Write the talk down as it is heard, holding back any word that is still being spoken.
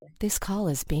This call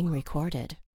is being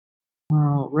recorded.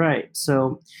 All right.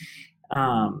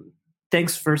 Um,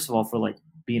 Thanks first of all for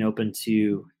being open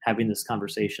to having this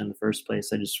conversation in the first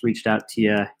place. I just reached out to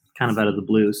you kind of out of the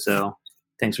blue, so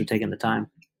thanks for taking the time.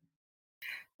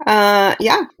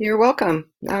 Yeah, you're welcome.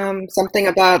 Something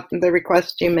about the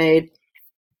request you made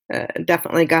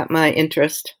definitely got my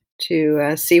interest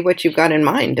to see what you've got in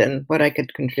mind and what I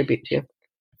could contribute to.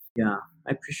 Yeah,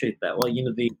 I appreciate that. Well,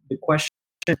 the question,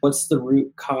 what's the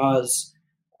root cause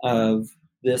of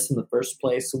this in the first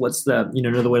place? What's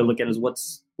another way to look at it is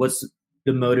what's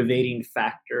the motivating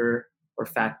factor or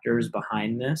factors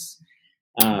behind this?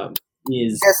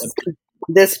 Is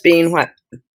This being what?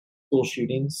 School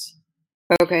shootings.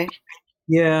 Okay.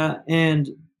 Yeah, and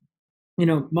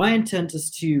my intent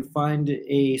is to find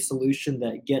a solution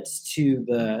that gets to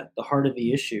the heart of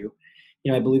the issue.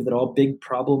 I believe that all big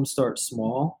problems start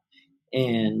small,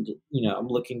 and I'm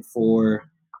looking for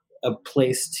a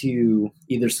place to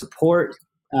either support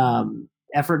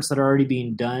efforts that are already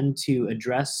being done to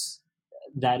address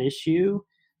that issue,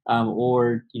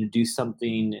 or do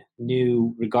something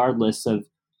new, regardless of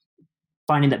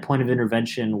finding that point of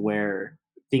intervention where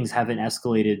things haven't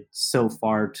escalated so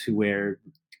far to where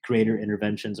greater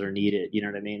interventions are needed. You know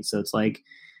what I mean? So it's like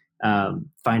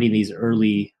finding these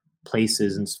early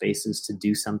places and spaces to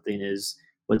do something is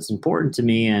what's important to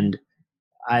me. And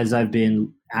as I've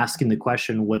been asking the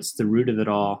question, what's the root of it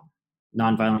all?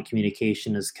 Nonviolent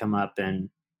communication has come up, and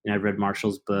I've read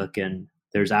Marshall's book, and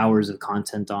there's hours of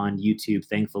content on YouTube,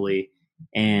 thankfully.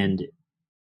 And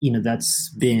that's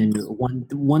been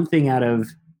one thing out of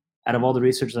all the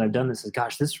research that I've done. This is,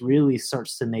 gosh, this really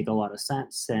starts to make a lot of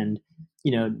sense. And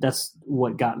that's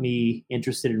what got me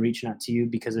interested in reaching out to you,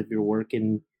 because of your work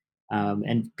in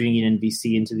and bringing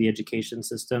NVC into the education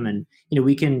system. And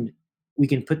we can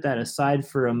put that aside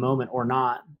for a moment or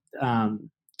not.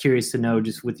 Curious to know,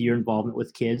 just with your involvement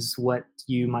with kids, what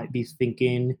you might be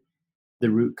thinking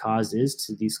the root cause is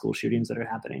to these school shootings that are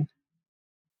happening.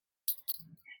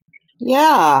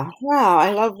 Yeah, wow.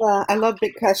 I love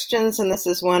big questions, and this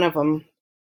is one of them.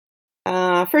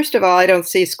 First of all, I don't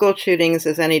see school shootings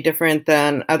as any different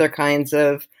than other kinds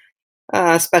of,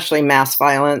 especially mass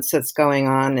violence that's going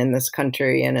on in this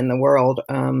country and in the world.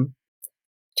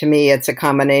 To me, it's a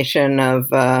combination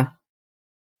of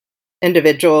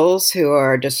individuals who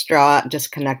are distraught,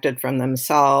 disconnected from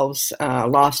themselves,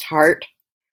 lost heart,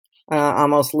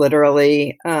 almost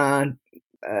literally,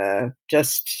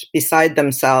 just beside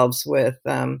themselves with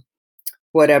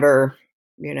whatever,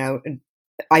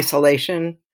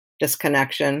 isolation,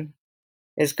 disconnection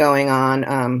is going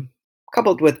on,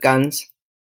 coupled with guns.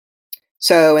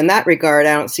 So in that regard,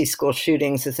 I don't see school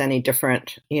shootings as any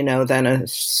different, than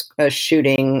a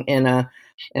shooting in a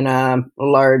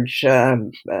large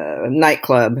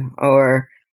nightclub or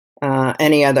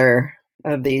any other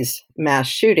of these mass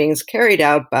shootings carried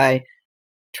out by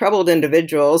troubled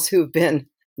individuals who've been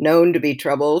known to be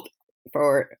troubled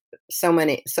for so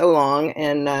long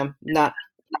and not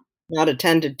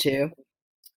attended to,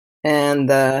 and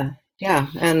the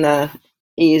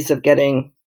ease of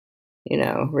getting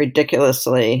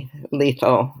ridiculously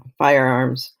lethal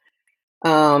firearms.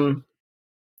 So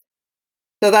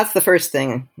that's the first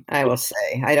thing I will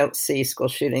say. I don't see school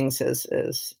shootings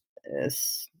as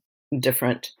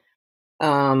different.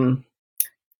 I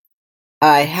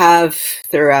have,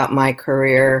 throughout my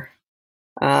career,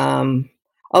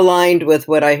 aligned with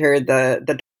what I heard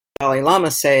the Dalai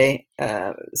Lama say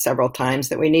several times,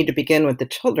 that we need to begin with the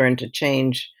children to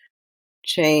change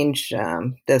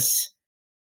this,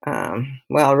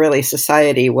 really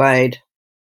society-wide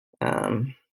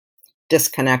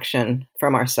disconnection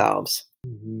from ourselves.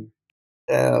 Mm-hmm.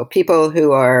 So people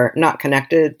who are not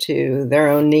connected to their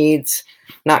own needs,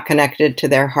 not connected to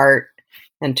their heart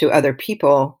and to other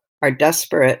people, are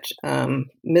desperate,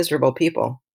 miserable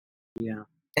people. Yeah.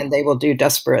 And they will do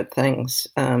desperate things,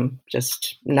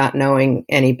 just not knowing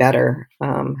any better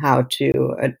how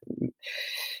to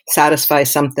satisfy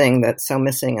something that's so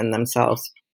missing in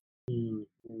themselves. Mm-hmm.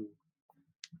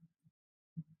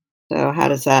 So how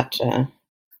does that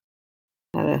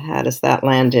how does that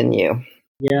land in you?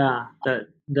 Yeah,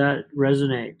 that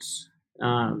resonates.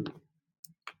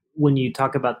 When you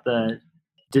talk about the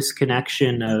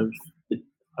disconnection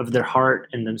of their heart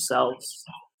and themselves,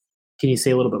 can you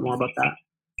say a little bit more about that?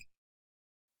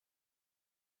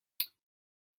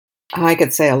 I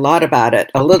could say a lot about it.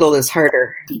 A little is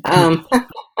harder.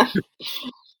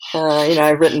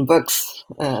 I've written books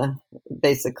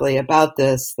basically about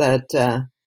this, that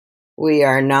we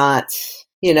are not,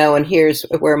 and here's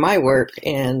where my work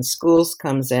in schools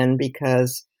comes in,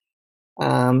 because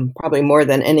probably more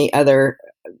than any other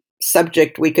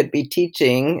subject we could be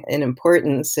teaching in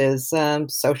importance is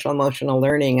social emotional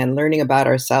learning and learning about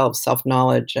ourselves,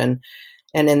 self-knowledge. And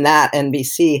in that,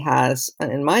 NVC has,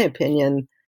 in my opinion,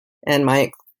 and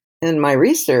my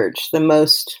research, the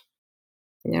most,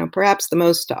 perhaps the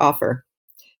most to offer,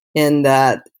 in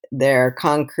that their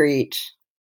concrete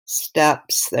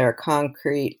steps, their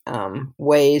concrete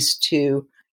ways to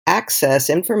access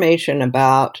information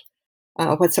about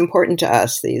what's important to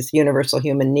us, these universal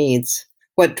human needs,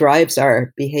 what drives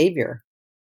our behavior,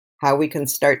 how we can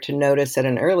start to notice at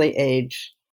an early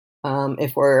age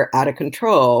if we're out of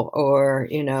control or,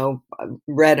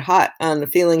 red hot on the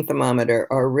feeling thermometer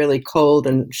or really cold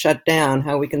and shut down,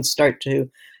 how we can start to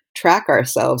track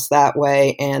ourselves that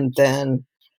way and then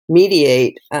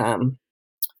mediate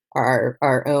our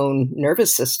own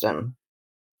nervous system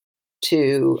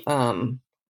to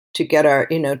get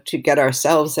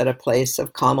ourselves at a place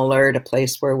of calm alert, a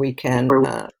place where we can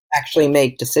actually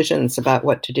make decisions about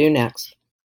what to do next.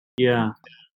 Yeah.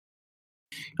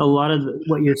 A lot of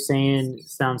what you're saying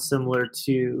sounds similar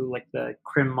to like the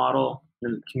CRIM model,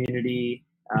 the community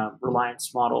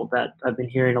reliance model that I've been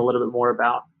hearing a little bit more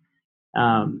about.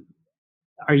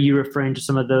 Are you referring to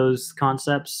some of those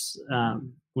concepts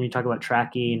when you talk about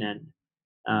tracking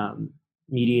and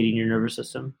mediating your nervous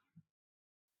system?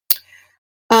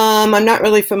 I'm not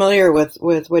really familiar with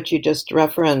what you just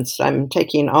referenced. I'm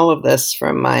taking all of this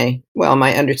from my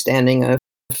understanding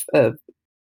of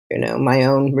my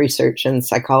own research in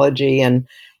psychology and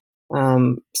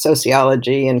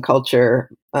sociology and culture,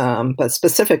 but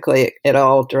specifically, it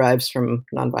all derives from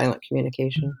nonviolent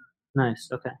communication. Nice.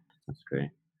 Okay, that's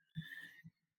great.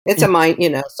 It's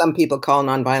some people call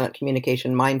nonviolent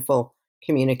communication mindful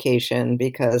communication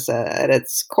because at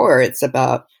its core, it's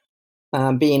about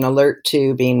being alert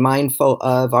to, being mindful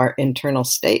of our internal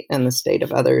state and the state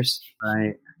of others.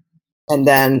 Right. And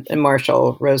then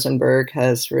Marshall Rosenberg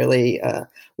has really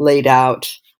laid out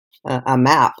a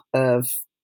map of,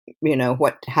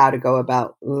 how to go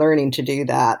about learning to do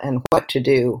that and what to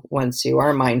do once you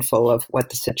are mindful of what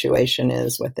the situation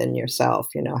is within yourself.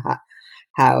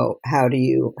 How do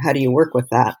you work with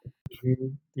that?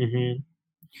 Mm-hmm. Mm-hmm.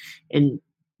 And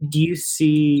do you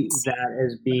see that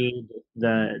as being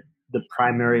the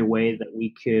primary way that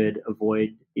we could avoid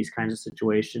these kinds of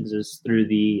situations is through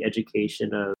the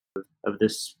education of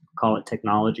this, call it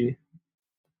technology?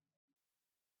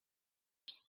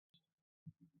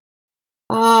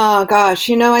 Oh gosh,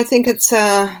 I think it's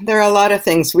there are a lot of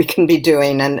things we can be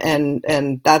doing,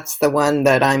 and that's the one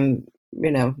that I'm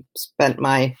spent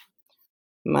my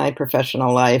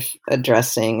professional life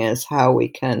addressing, is how we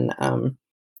can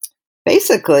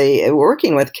basically,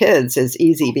 working with kids is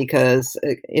easy because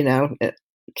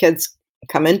kids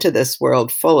come into this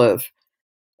world full of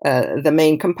the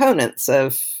main components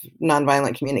of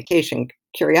nonviolent communication: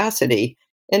 curiosity,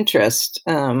 interest,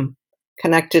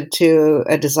 connected to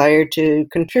a desire to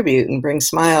contribute and bring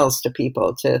smiles to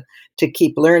people, to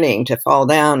keep learning, to fall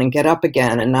down and get up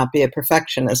again and not be a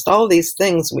perfectionist. All these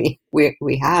things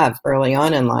we have early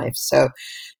on in life. So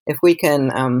if we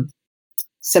can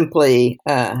simply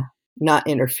not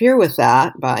interfere with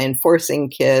that by enforcing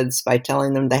kids, by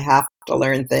telling them they have to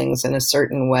learn things in a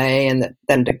certain way and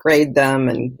then degrade them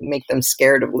and make them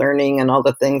scared of learning and all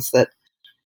the things that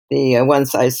the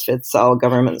one-size-fits-all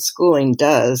government schooling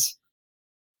does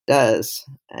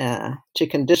to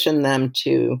condition them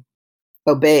to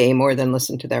obey more than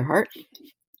listen to their heart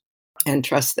and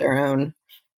trust their own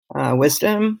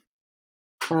wisdom,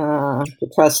 to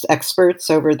trust experts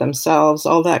over themselves,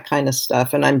 all that kind of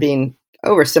stuff. And I'm being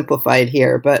oversimplified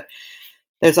here, but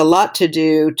there's a lot to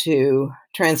do to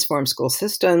transform school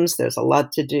systems. There's a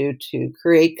lot to do to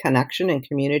create connection and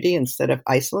community instead of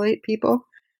isolate people.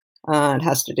 It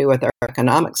has to do with our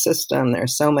economic system. There are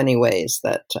so many ways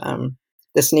that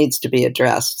this needs to be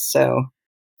addressed. So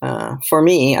for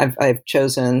me, I've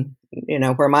chosen,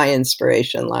 where my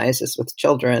inspiration lies is with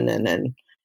children and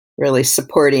really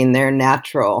supporting their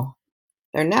natural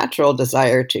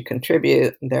desire to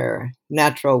contribute, their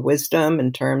natural wisdom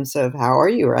in terms of how are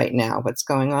you right now, what's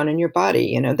going on in your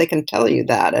body. They can tell you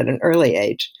that at an early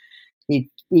age.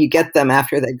 You get them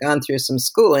after they've gone through some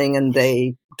schooling and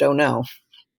they don't know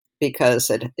because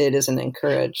it isn't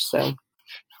encouraged. So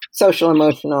social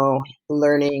emotional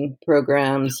learning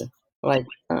programs like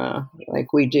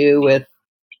we do with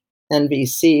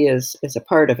NVC is a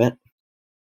part of it.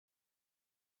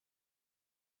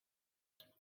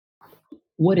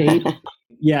 What age?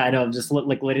 Yeah, I know. I'm just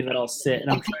letting that all sit, and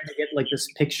I'm trying to get like this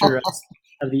picture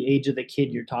of the age of the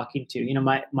kid you're talking to. One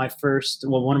of my first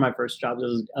jobs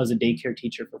was I was a daycare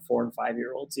teacher for 4 and 5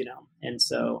 year olds. And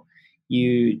so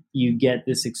you get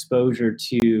this exposure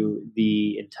to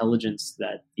the intelligence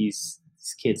that these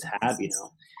kids have.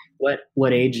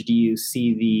 What age do you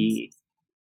see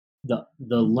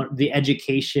the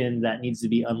education that needs to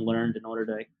be unlearned in order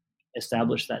to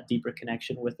establish that deeper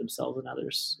connection with themselves and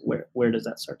others? Where does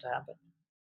that start to happen?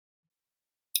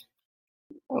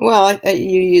 Well,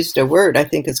 you used a word I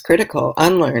think is critical: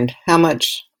 unlearned. How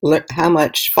much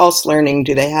false learning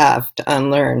do they have to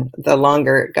unlearn? The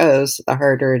longer it goes, the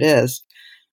harder it is.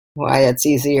 Why it's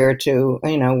easier to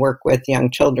work with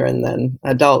young children than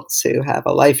adults who have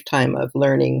a lifetime of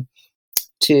learning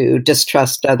to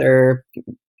distrust other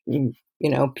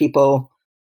people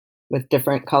with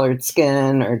different colored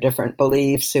skin or different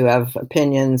beliefs, who have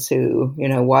opinions, who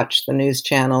watch the news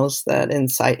channels that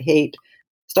incite hate,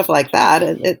 stuff like that.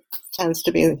 It tends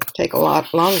to take a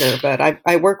lot longer. But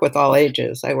I work with all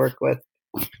ages. I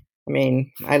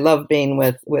love being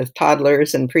with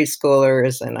toddlers and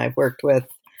preschoolers, and I've worked with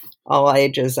all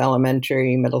ages: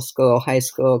 elementary, middle school, high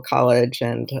school, college,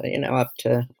 and up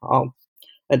to all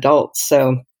adults.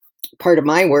 So part of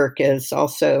my work is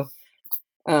also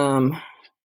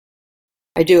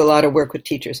I do a lot of work with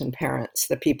teachers and parents,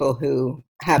 the people who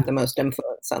have the most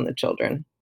influence on the children.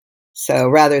 So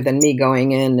rather than me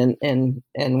going in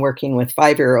and working with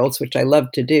 5-year-olds, which I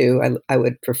love to do, I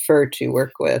would prefer to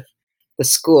work with the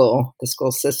school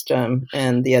system,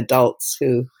 and the adults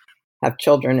who have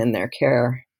children in their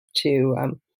care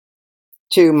to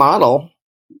model,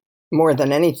 more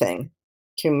than anything,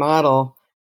 to model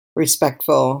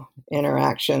respectful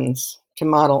interactions, to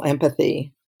model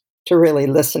empathy, to really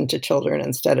listen to children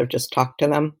instead of just talk to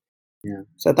them. Yeah.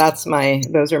 So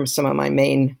those are some of my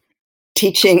main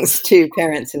teachings to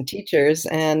parents and teachers.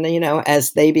 And,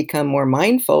 as they become more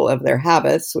mindful of their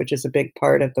habits, which is a big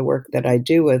part of the work that I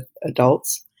do with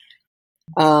adults,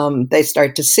 they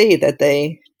start to see that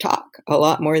they talk a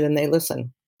lot more than they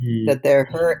listen, that they're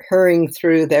hurrying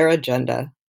through their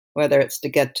agenda, whether it's to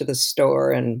get to the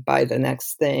store and buy the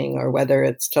next thing, or whether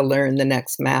it's to learn the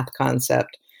next math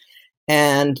concept.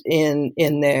 And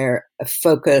in their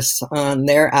focus on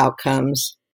their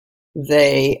outcomes,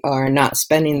 they are not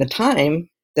spending the time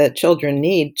that children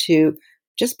need to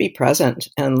just be present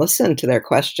and listen to their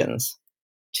questions,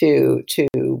 to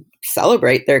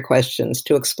celebrate their questions,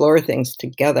 to explore things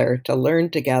together, to learn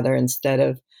together, instead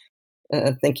of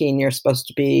thinking you're supposed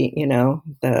to be,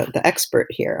 the expert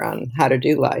here on how to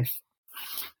do life.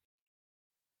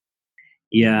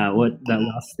 Yeah, that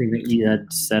last thing that you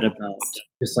had said about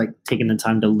just like taking the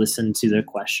time to listen to their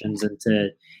questions and to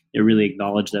really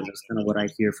acknowledge them is kind of what I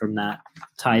hear from that.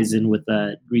 Ties in with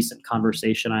a recent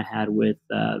conversation I had with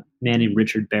a man named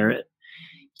Richard Barrett.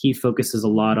 He focuses a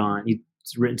lot on, he's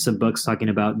written some books talking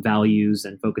about values,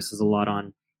 and focuses a lot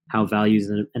on how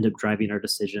values end up driving our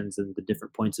decisions, and the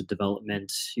different points of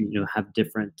development, have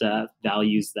different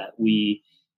values that we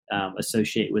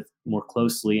associate with more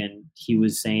closely. And he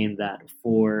was saying that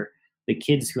for the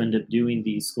kids who end up doing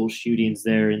these school shootings,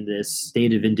 they're in this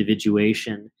state of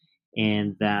individuation,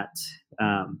 and that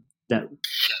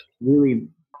really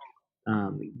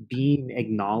being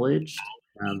acknowledged,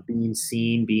 being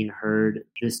seen, being heard,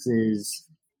 this is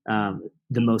the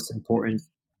most important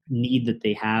need that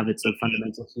they have. It's a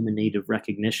fundamental human need of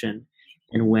recognition.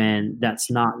 And when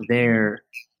that's not there,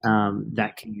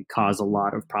 that can cause a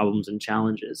lot of problems and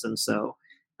challenges. And so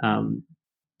how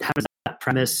does that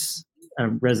premise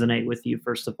resonate with you,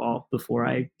 first of all, before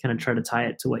I kind of try to tie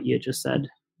it to what you just said?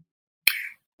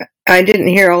 I didn't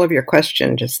hear all of your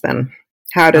question just then.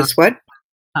 How does what?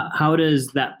 How does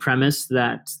that premise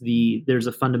that there's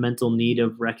a fundamental need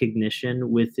of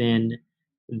recognition within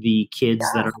the kids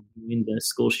that are doing the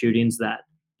school shootings, that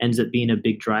ends up being a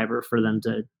big driver for them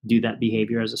to do that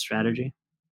behavior as a strategy?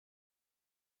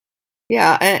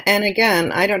 Yeah, and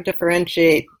again, I don't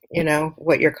differentiate,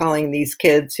 what you're calling these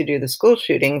kids who do the school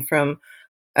shooting from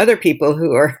other people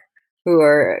who are,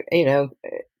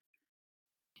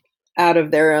 out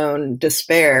of their own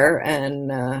despair,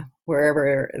 and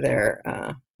wherever their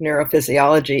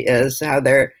neurophysiology is, how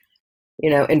they're,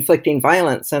 inflicting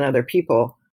violence on other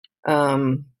people.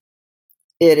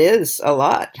 It is a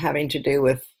lot having to do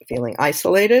with feeling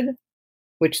isolated,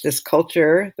 which this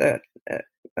culture that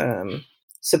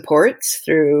supports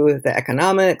through the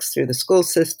economics, through the school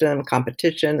system,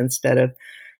 competition instead of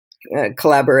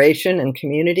collaboration and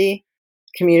community.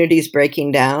 Communities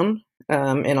breaking down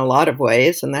in a lot of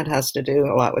ways, and that has to do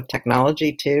a lot with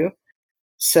technology too.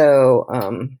 So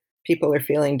people are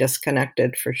feeling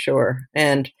disconnected for sure.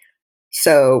 And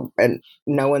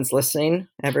no one's listening.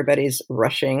 Everybody's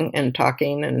rushing and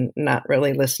talking and not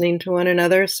really listening to one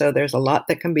another. So there's a lot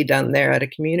that can be done there at a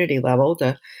community level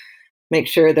to make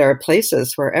sure there are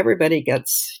places where everybody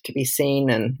gets to be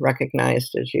seen and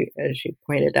recognized, as you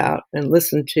pointed out, and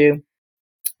listened to.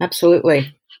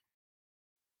 Absolutely.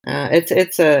 It's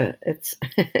it's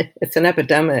an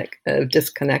epidemic of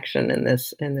disconnection in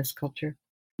this culture.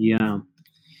 Yeah.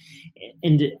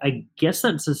 And I guess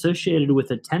that's associated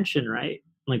with attention, right?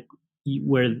 Like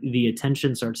where the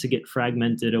attention starts to get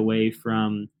fragmented away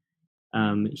from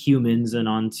humans and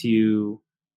onto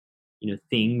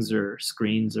things or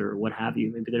screens or what have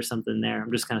you. Maybe there's something there.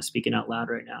 I'm just kind of speaking out loud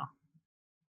right now.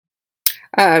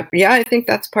 Yeah, I think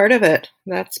that's part of it.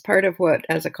 That's part of what,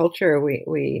 as a culture,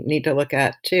 we need to look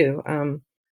at too. For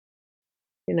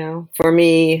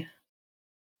me,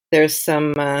 there's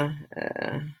some.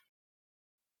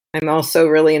 I'm also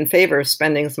really in favor of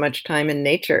spending as much time in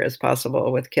nature as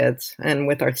possible with kids and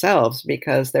with ourselves,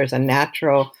 because there's a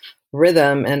natural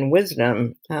rhythm and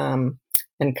wisdom and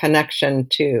connection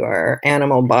to our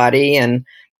animal body and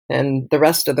the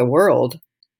rest of the world,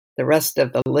 the rest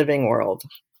of the living world.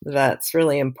 That's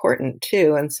really important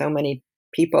too. And so many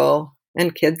people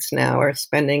and kids now are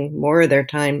spending more of their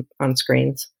time on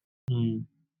screens,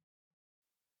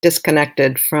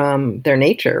 disconnected from their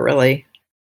nature, really,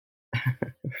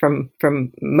 from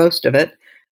most of it,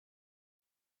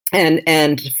 and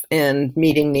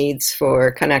meeting needs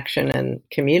for connection and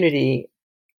community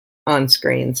on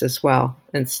screens as well,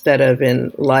 instead of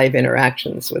in live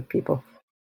interactions with people.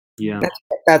 Yeah,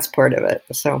 that's part of it.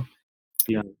 So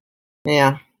yeah.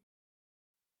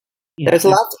 There's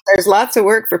lots of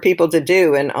work for people to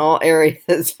do in all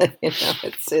areas.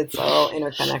 It's all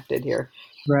interconnected here.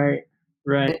 Right.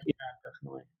 Yeah,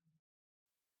 definitely.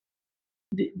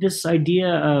 This idea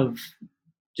of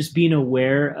just being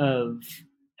aware of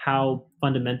how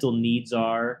fundamental needs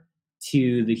are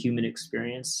to the human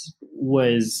experience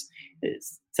it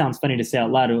sounds funny to say out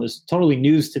loud. It was totally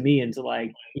news to me until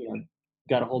I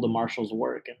got a hold of Marshall's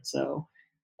work. And so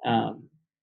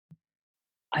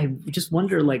I just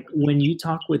wonder, like, when you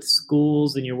talk with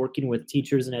schools and you're working with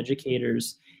teachers and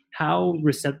educators, how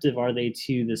receptive are they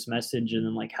to this message? And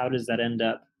then, like, how does that end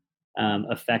up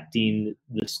affecting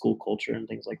the school culture and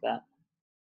things like that?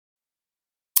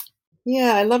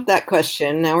 Yeah, I love that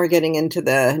question. Now we're getting into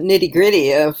the nitty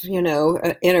gritty of,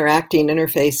 interacting,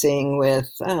 interfacing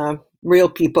with real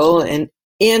people and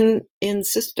in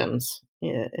systems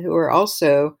who are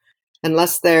also,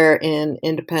 unless they're in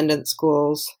independent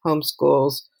schools, home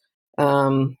schools,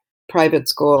 private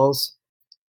schools,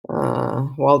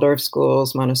 Waldorf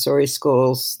schools, Montessori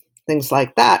schools, things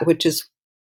like that, which is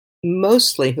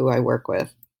mostly who I work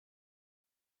with.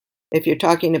 If you're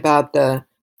talking about the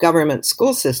government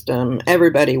school system,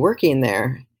 everybody working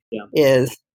there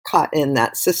is caught in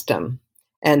that system.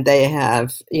 And they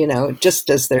have, just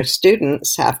as their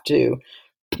students have to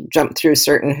jump through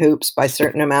certain hoops by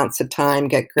certain amounts of time,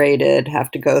 get graded,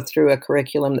 have to go through a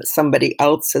curriculum that somebody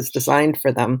else has designed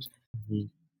for them. Mm-hmm.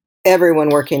 Everyone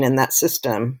working in that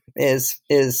system is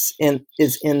in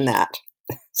that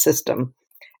system.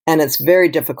 And it's very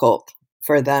difficult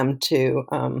for them to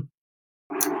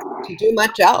do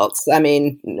much else. I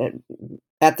mean,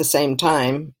 at the same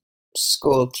time,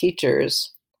 school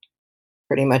teachers,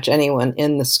 pretty much anyone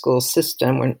in the school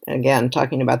system, we're again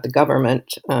talking about the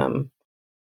government, the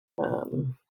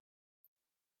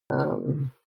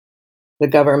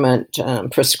government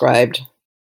prescribed,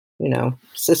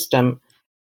 system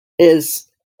is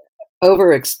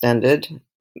overextended,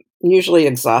 usually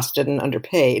exhausted and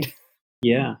underpaid.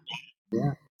 Yeah.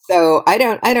 So I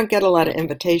don't get a lot of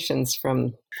invitations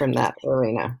from that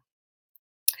arena.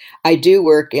 I do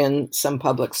work in some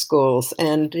public schools,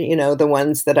 and the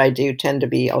ones that I do tend to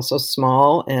be also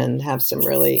small and have some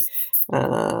really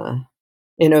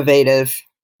innovative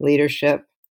leadership,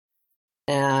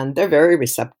 and they're very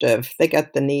receptive. They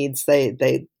get the needs.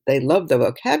 They love the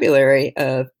vocabulary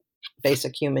of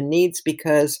basic human needs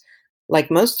because, like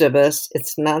most of us,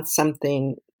 it's not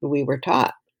something we were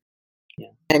taught.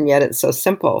 And yet it's so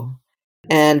simple.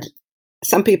 And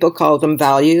some people call them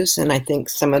values. And I think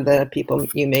some of the people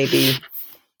you may be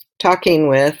talking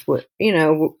with,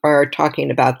 are talking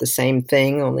about the same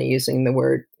thing, only using the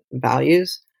word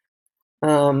values.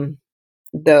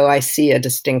 Though I see a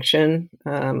distinction.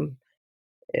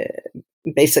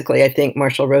 Basically, I think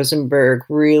Marshall Rosenberg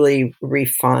really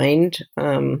refined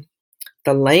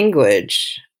the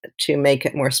language to make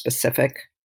it more specific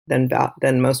than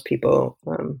most people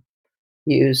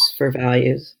use for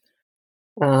values,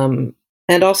 and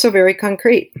also very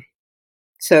concrete.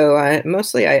 So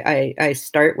I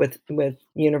start with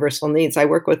universal needs. I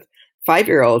work with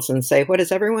 5-year-olds and say, what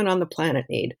does everyone on the planet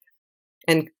need?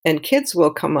 And kids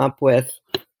will come up with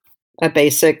a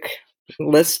basic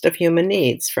list of human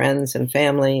needs: friends and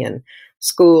family and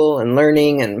school and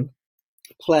learning and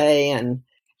play. And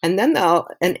then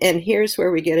and here's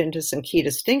where we get into some key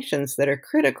distinctions that are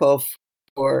critical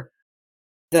for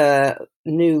the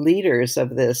new leaders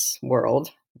of this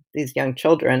world, these young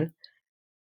children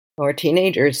or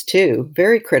teenagers too,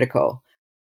 very critical.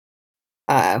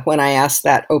 When I ask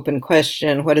that open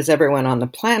question, what does everyone on the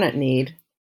planet need?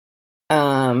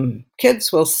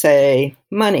 Kids will say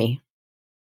money.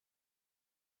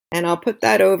 And I'll put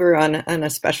that over on a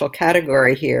special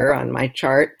category here on my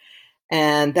chart.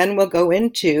 And then we'll go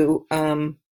into,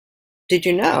 did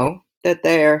you know that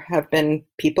there have been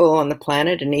people on the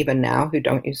planet and even now who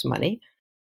don't use money?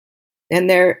 And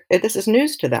this is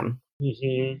news to them,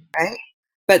 right?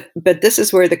 But this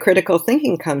is where the critical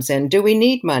thinking comes in. Do we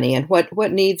need money, and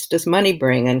what needs does money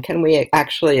bring? And can we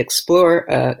actually explore,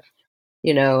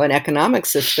 an economic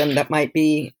system that might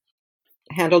be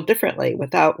handled differently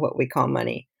without what we call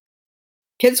money?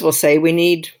 Kids will say we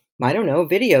need, I don't know,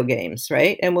 video games,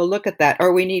 right? And we'll look at that,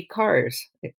 or we need cars.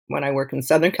 When I work in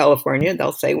Southern California,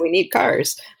 they'll say we need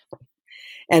cars.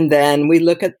 And then we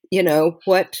look at,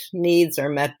 what needs are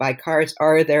met by cars.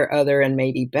 Are there other and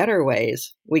maybe better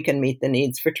ways we can meet the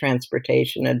needs for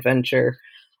transportation, adventure,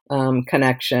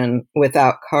 connection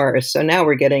without cars? So now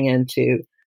we're getting into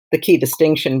the key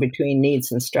distinction between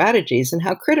needs and strategies and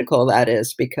how critical that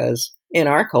is, because in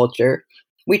our culture,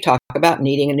 we talk about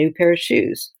needing a new pair of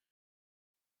shoes.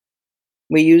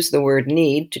 We use the word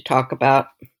need to talk about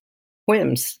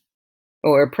whims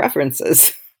or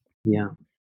preferences. Yeah.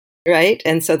 Right.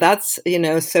 And so that's,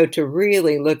 so to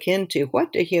really look into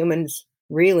what do humans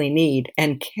really need,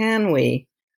 and can we,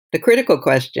 the critical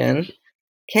question,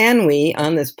 can we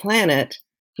on this planet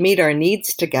meet our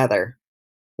needs together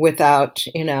without,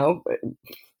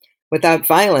 without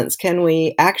violence? Can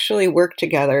we actually work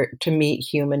together to meet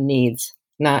human needs?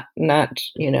 Not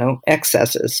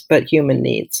excesses, but human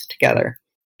needs together.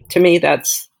 To me,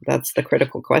 that's the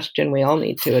critical question we all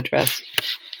need to address.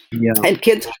 Yeah. And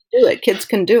kids can do it. Kids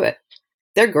can do it.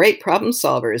 They're great problem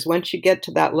solvers. Once you get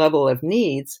to that level of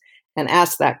needs and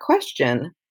ask that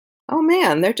question, oh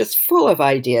man, they're just full of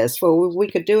ideas. Well, we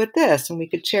could do it this, and we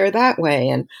could share that way.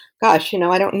 And gosh,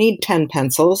 I don't need 10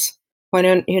 pencils. Why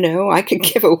don't, I could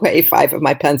give away 5 of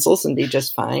my pencils and be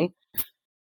just fine.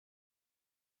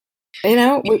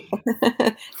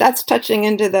 That's touching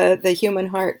into the human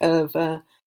heart of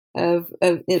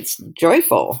it's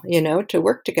joyful, to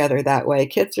work together that way.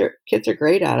 Kids are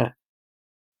great at it.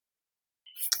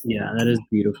 Yeah, that is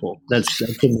beautiful. That's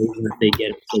amazing that they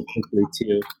get it so quickly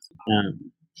too.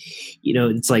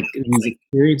 It's like these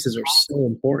experiences are so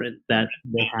important that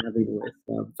they're having with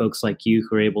folks like you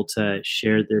who are able to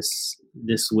share this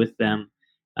with them.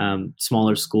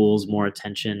 Smaller schools, more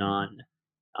attention on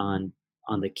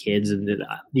the kids, and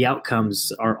the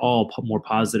outcomes are all more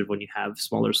positive when you have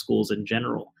smaller schools in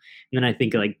general. And then I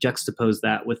think like juxtapose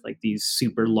that with like these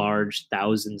super large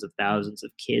thousands of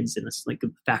kids in this, like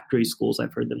factory schools,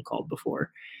 I've heard them called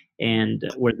before, and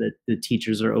where the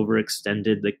teachers are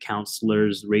overextended. The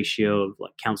counselors ratio of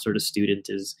like counselor to student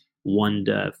is 1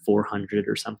 to 400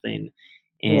 or something.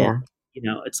 And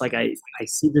it's like I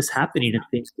see this happening and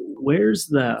think, what's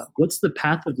the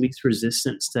path of least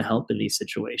resistance to help in these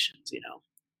situations?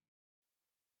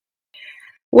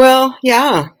 Well,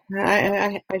 yeah,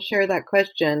 I share that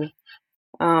question.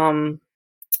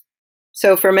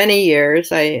 So for many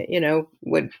years, I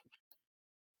would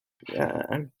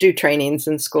do trainings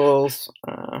in schools,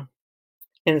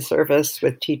 in service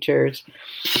with teachers.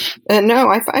 And no,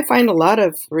 I find a lot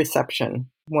of reception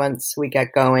once we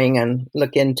get going and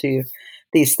look into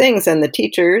these things. And the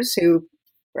teachers who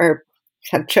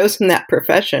have chosen that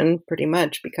profession pretty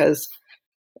much because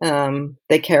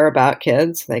they care about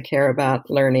kids, they care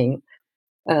about learning,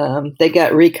 they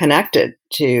get reconnected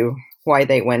to why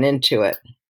they went into it,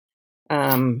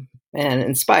 and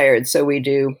inspired. So we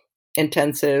do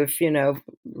intensive,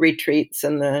 retreats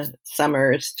in the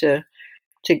summers to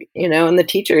and the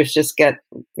teachers just get,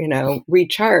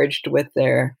 recharged with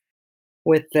their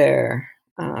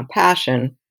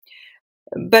passion.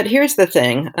 But here's the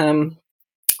thing.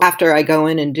 After I go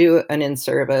in and do an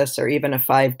in-service or even a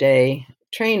 5-day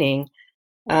training,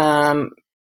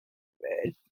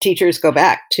 teachers go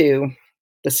back to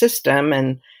the system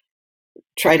and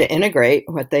try to integrate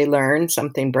what they learn,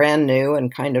 something brand new,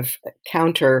 and kind of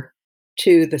counter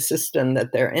to the system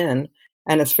that they're in.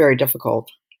 And it's very difficult.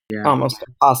 Yeah. Almost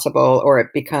impossible, or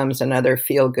it becomes another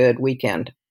feel-good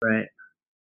weekend. Right.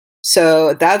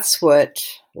 So that's what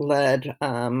led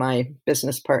my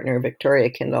business partner, Victoria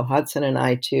Kindle Hudson, and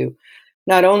I to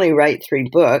not only write 3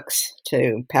 books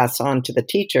to pass on to the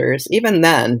teachers. Even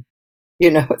then,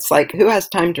 It's like, who has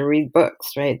time to read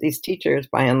books, right? These teachers,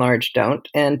 by and large, don't.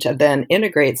 And to then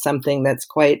integrate something that's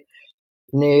quite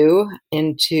new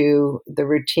into the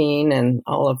routine and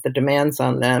all of the demands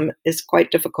on them is quite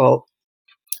difficult.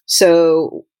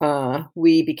 So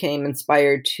we became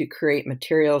inspired to create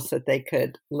materials that they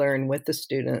could learn with the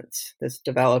students. This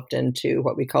developed into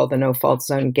what we call the No Fault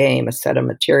Zone game, a set of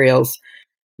materials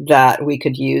that we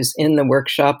could use in the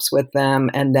workshops with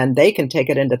them, and then they can take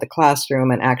it into the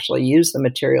classroom and actually use the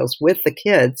materials with the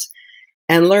kids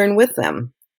and learn with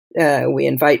them. We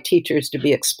invite teachers to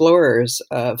be explorers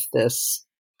of this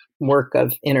work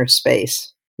of inner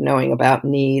space, knowing about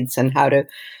needs and how to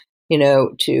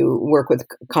work with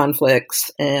conflicts.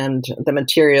 And the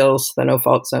materials, the No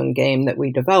Fault Zone game that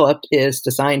we developed, is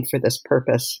designed for this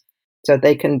purpose. So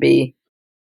they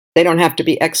don't have to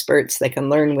be experts. They can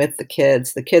learn with the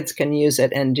kids. The kids can use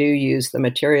it and do use the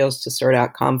materials to sort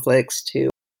out conflicts, to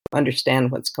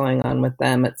understand what's going on with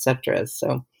them, etc.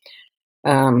 So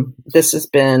this has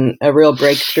been a real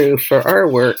breakthrough for our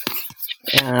work,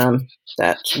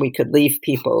 that we could leave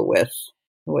people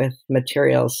with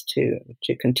materials to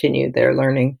continue their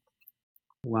learning.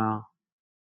 Wow,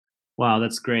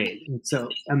 that's great. So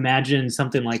imagine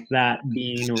something like that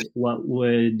being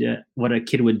what a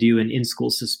kid would do in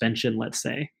school suspension, let's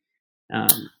say.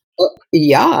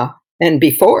 Yeah, and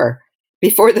before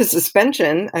the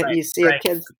suspension, you see a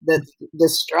kid that's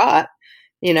distraught.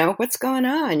 What's going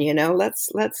on? Let's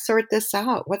sort this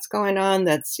out. What's going on?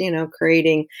 That's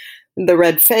creating the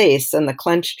red face and the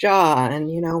clenched jaw, and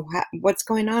what's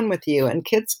going on with you? And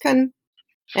kids can,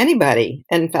 anybody.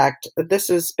 In fact, this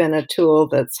has been a tool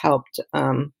that's helped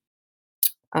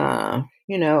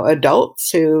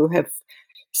adults who have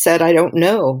said, I don't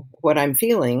know what I'm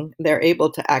feeling. They're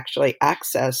able to actually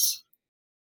access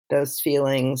those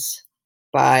feelings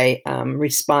by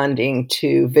responding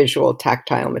to visual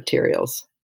tactile materials.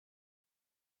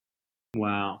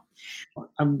 Wow.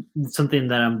 Something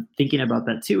that I'm thinking about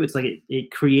that too, it's like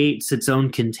it creates its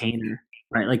own container,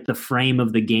 right? Like the frame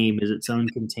of the game is its own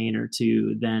container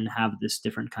to then have this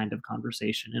different kind of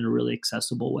conversation in a really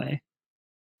accessible way.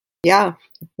 Yeah.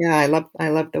 I love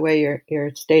the way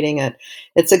you're stating it.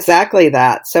 It's exactly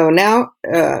that. So now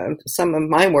some of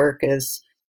my work is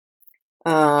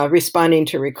responding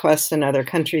to requests in other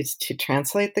countries to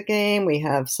translate the game. We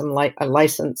have some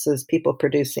licenses, people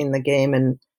producing the game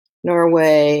in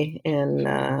Norway,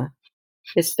 in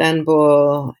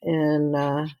Istanbul,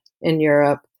 in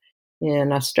Europe,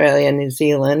 in Australia, New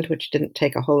Zealand, which didn't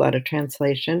take a whole lot of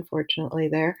translation, fortunately,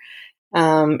 there,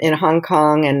 in Hong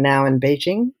Kong, and now in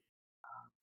Beijing.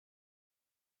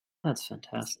 That's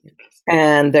fantastic.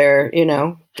 And they're,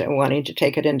 wanting to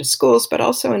take it into schools, but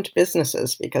also into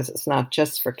businesses, because it's not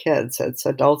just for kids. It's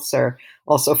adults are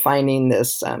also finding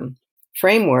this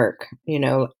framework.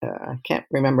 I can't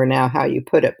remember now how you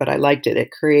put it, but I liked it. It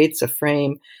creates a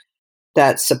frame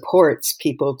that supports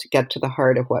people to get to the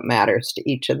heart of what matters to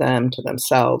each of them, to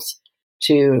themselves,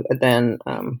 to then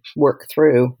work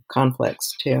through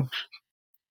conflicts too.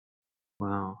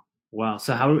 Wow.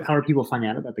 So how are people finding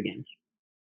out about the game?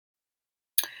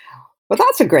 Well,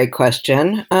 that's a great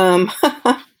question.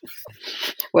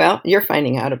 Well, you're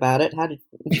finding out about it. How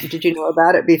did you know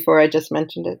about it before I just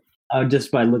mentioned it?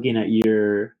 Just by looking at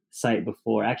your site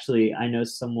before. Actually, I know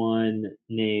someone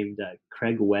named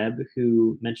Craig Webb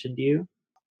who mentioned you,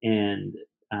 and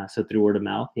so through word of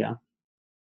mouth, yeah.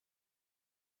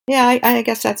 Yeah, I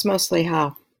guess that's mostly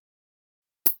how.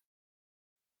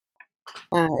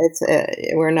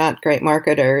 We're not great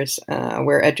marketers.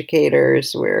 We're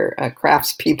educators. We're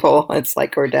craftspeople. It's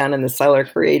like we're down in the cellar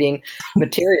creating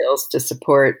materials to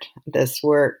support this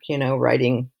work.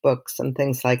 Writing books and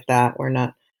things like that. We're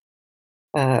not.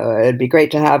 It'd be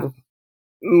great to have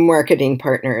marketing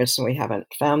partners. We haven't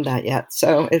found that yet,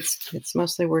 so it's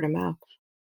mostly word of mouth.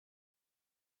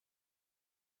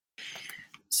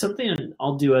 Something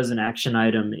I'll do as an action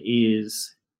item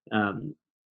is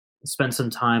spend some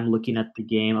time looking at the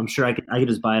game. I'm sure I could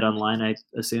just buy it online, I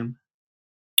assume.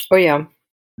 Oh yeah.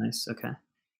 Nice. Okay.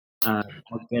 I'll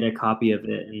get a copy of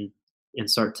it and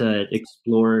start to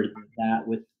explore that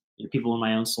with people in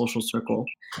my own social circle.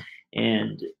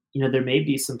 And there may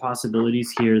be some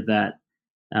possibilities here that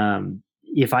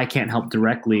if I can't help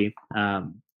directly,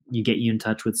 you get you in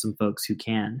touch with some folks who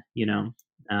can.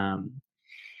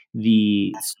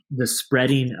 The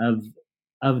spreading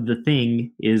of the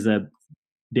thing is a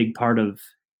big part of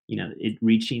it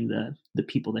reaching the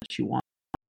people that you want.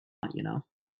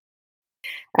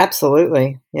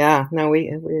 Absolutely. Yeah. No,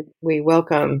 we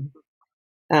welcome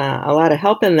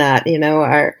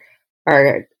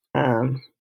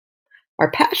our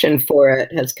passion for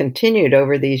it has continued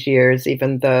over these years,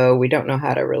 even though we don't know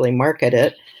how to really market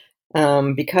it,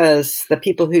 because the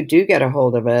people who do get a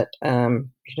hold of it,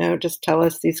 just tell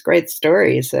us these great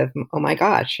stories of, oh my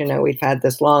gosh, we've had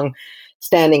this long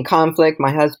standing conflict,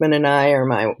 my husband and I, or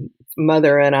my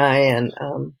mother and I, and,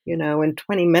 in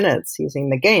 20 minutes using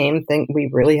the game, think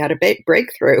we really had a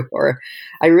breakthrough, or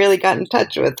I really got in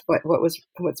touch with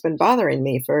what's been bothering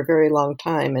me for a very long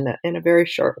time in a very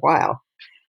short while.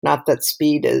 Not that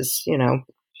speed is, the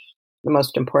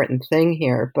most important thing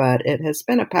here, but it has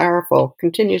been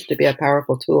continues to be a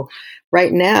powerful tool.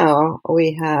 Right now,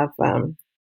 we have,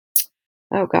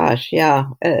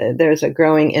 there's a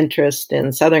growing interest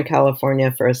in Southern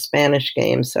California for a Spanish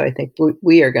game, so I think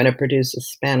we are going to produce a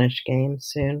Spanish game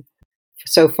soon.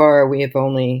 So far, we have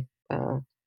only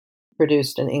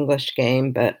produced an English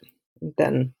game, but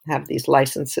then have these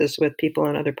licenses with people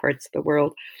in other parts of the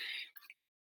world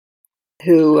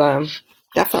who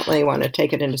definitely want to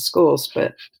take it into schools,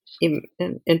 but even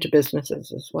into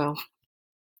businesses as well.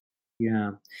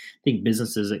 Yeah, I think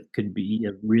businesses, it could be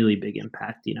a really big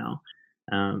impact.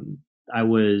 I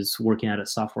was working at a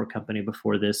software company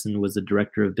before this and was the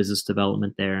director of business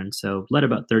development there, and so led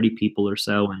about 30 people or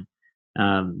so.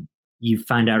 And you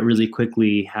find out really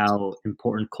quickly how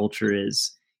important culture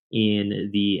is in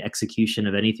the execution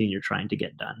of anything you're trying to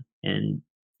get done, and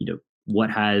what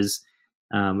has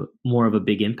more of a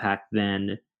big impact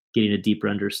than getting a deeper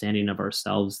understanding of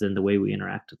ourselves than the way we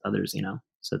interact with others.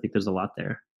 So I think there's a lot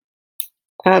there.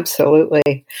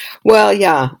 Absolutely. Well,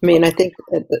 yeah. I mean, I think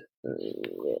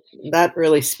that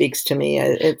really speaks to me.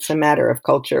 It's a matter of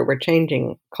culture. We're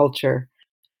changing culture,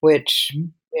 which,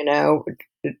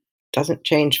 it doesn't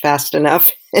change fast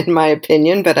enough, in my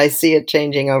opinion, but I see it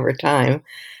changing over time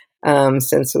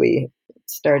since we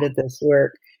started this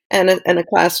work. And a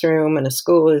classroom and a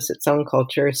school is its own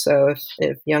culture. So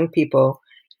if young people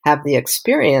have the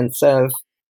experience of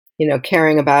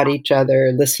caring about each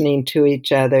other, listening to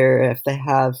each other, if they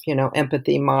have,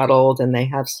 empathy modeled and they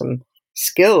have some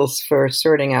skills for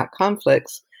sorting out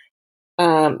conflicts,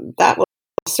 that will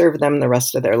serve them the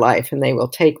rest of their life. And they will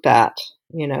take that,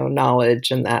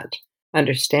 knowledge and that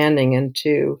understanding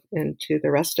into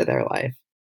the rest of their life.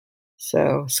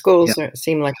 So schools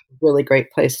seem like a really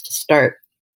great place to start.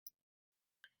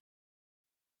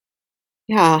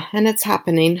 Yeah, and it's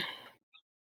happening.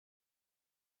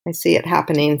 I see it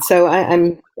happening. So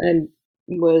I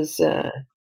was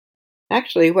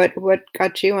actually what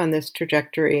got you on this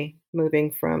trajectory,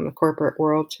 moving from the corporate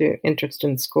world to interest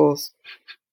in schools?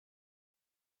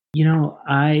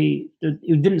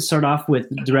 It didn't start off with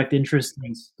direct interest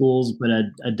in schools, but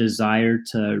a desire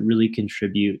to really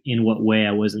contribute. In what way,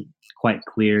 I wasn't quite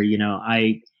clear.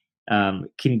 I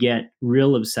can get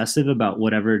real obsessive about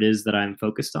whatever it is that I'm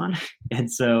focused on,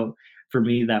 and so for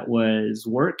me, that was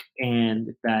work,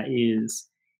 and that is,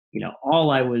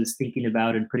 all I was thinking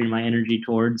about and putting my energy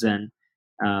towards, and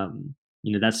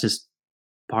that's just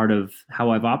part of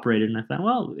how I've operated. And I thought,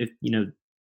 well, if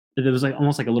there was like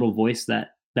almost like a little voice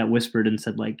that whispered and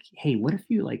said, like, hey, what if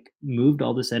you like moved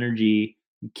all this energy,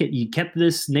 you kept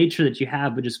this nature that you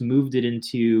have, but just moved it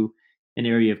into an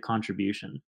area of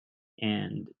contribution.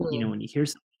 And when you hear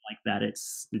something like that,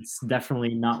 it's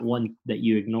definitely not one that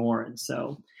you ignore. And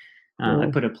so I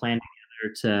put a plan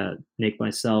together to make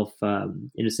myself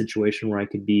in a situation where I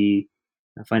could be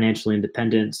financially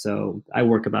independent. So I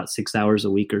work about 6 hours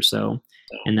a week or so,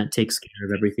 and that takes care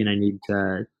of everything I need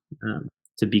to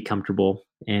be comfortable.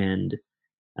 And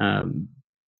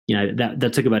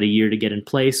that took about a year to get in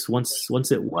place.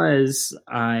 Once it was,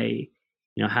 I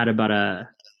had about a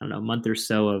month or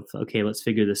so of, okay, let's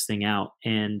figure this thing out.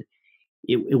 And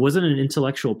it wasn't an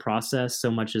intellectual process so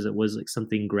much as it was like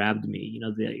something grabbed me.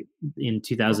 In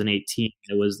 2018,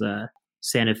 it was the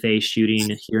Santa Fe shooting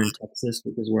here in Texas,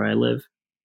 which is where I live.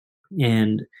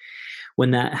 And when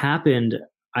that happened,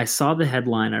 I saw the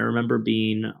headline. I remember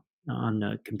being on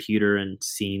the computer and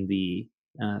seeing the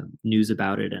news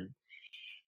about it, and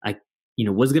I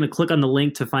was going to click on the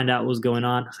link to find out what was going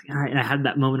on. I was like, all right. And I had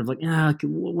that moment of like,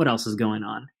 what else is going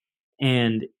on?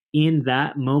 And in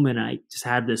that moment, I just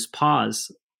had this pause,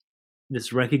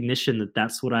 this recognition that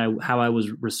that's how I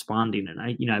was responding. And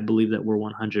I believe that we're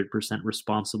 100%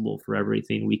 responsible for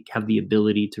everything. We have the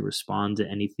ability to respond to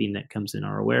anything that comes in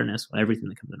our awareness, everything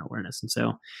that comes in our awareness. And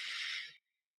so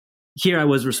here I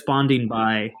was responding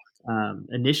by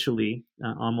initially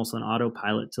almost on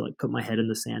autopilot to like put my head in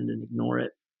the sand and ignore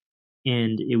it.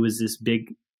 And it was this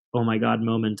big, oh my God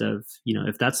moment of,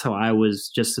 if that's how I was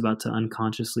just about to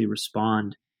unconsciously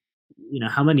respond,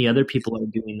 how many other people are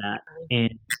doing that?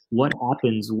 And what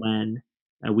happens when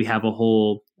we have a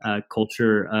whole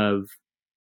culture of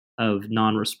of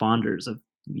non-responders, of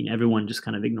everyone just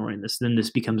kind of ignoring this. Then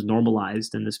this becomes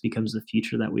normalized, and this becomes the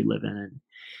future that we live in.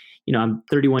 And I'm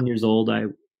 31 years old. I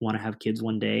want to have kids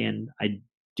one day, and I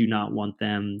do not want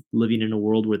them living in a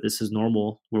world where this is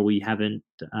normal, where we haven't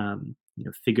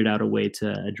figured out a way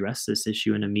to address this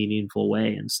issue in a meaningful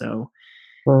way. And so,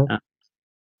 I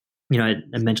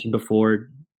mentioned before,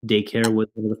 daycare was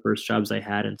one of the first jobs I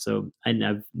had, and so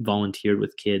I've volunteered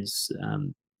with kids,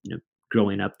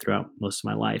 growing up throughout most of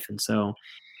my life. And so,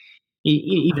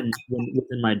 even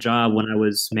within my job, when I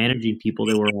was managing people,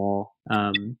 they were all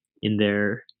in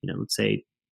their, let's say,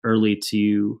 early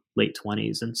to late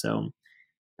 20s, and so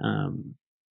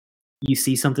you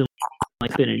see something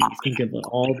like that, and you think of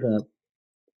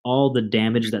all the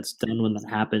damage that's done when that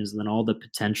happens, and then all the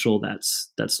potential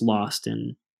that's lost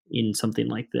in something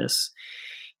like this.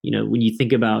 When you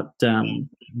think about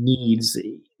needs,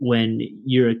 when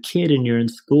you're a kid and you're in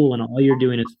school and all you're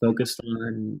doing is focused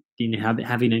on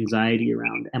having anxiety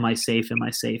around, am I safe? Am I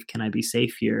safe? Can I be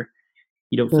safe here?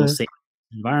 You don't feel safe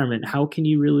in the environment. How can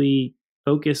you really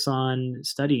focus on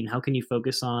studying? How can you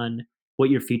focus on what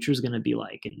your future is going to be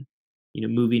like, and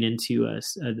moving into an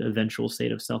eventual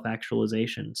state of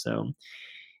self-actualization? So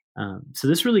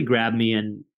this really grabbed me,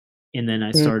 and then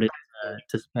I started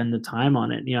to spend the time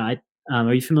on it.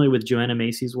 Are you familiar with Joanna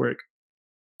Macy's work?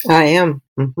 I am.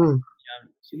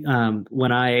 Mm-hmm.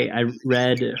 When I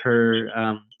read her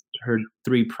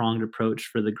 3-pronged approach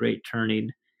for the Great Turning,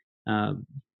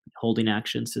 holding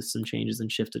action, system changes,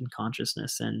 and shift in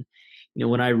consciousness, and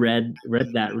when I read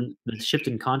that, the shift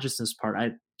in consciousness part,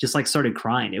 I just started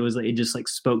crying. It just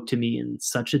spoke to me in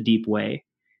such a deep way,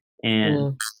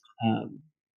 and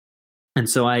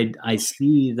so I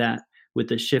see that with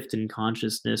the shift in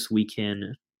consciousness, we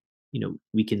can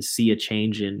see a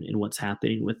change in what's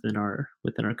happening within our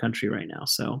country right now.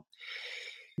 So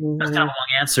that's kind of a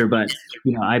long answer, but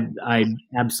I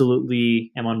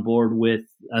absolutely am on board with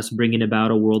us bringing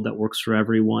about a world that works for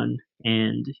everyone,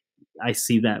 and I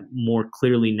see that more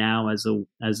clearly now as a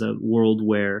world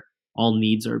where all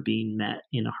needs are being met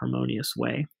in a harmonious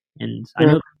way, and I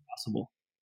know that's possible.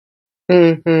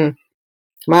 Mm-hmm.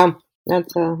 Wow,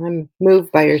 I'm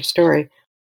moved by your story.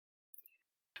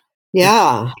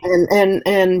 Yeah,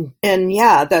 and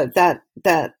yeah, that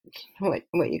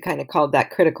what you kind of called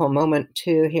that critical moment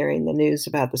too, hearing the news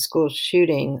about the school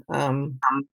shooting,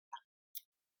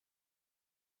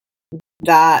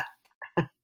 that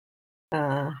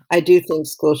I do think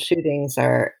school shootings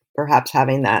are perhaps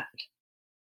having that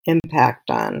impact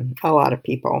on a lot of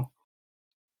people.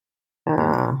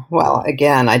 Well,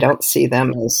 again, I don't see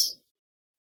them as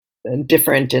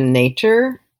different in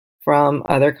nature from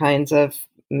other kinds of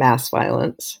mass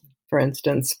violence, for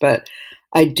instance, but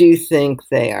I do think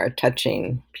they are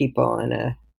touching people in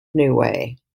a new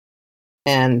way,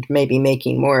 and maybe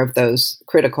making more of those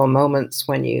critical moments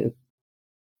when you,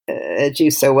 as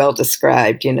you so well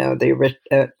described,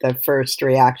 the first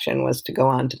reaction was to go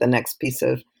on to the next piece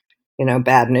of,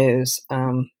 bad news.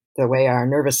 The way our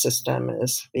nervous system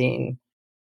is being,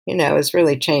 is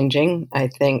really changing, I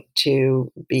think,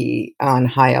 to be on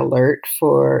high alert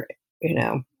for,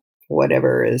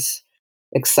 whatever is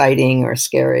exciting or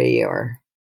scary, or,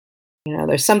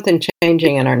 there's something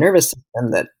changing in our nervous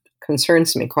system that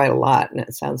concerns me quite a lot, and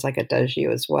it sounds like it does you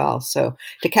as well. So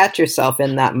to catch yourself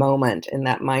in that moment, in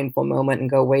that mindful moment, and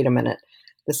go, wait a minute,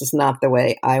 this is not the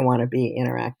way I want to be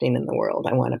interacting in the world.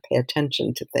 I want to pay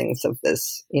attention to things of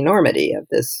this enormity, of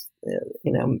this,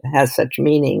 has such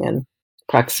meaning and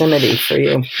proximity for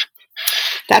you.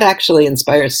 That actually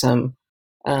inspires some,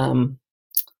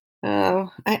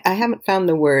 I haven't found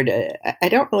the word. I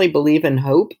don't really believe in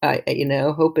hope.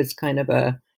 Hope is kind of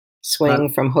a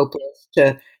swing from hopeless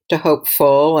to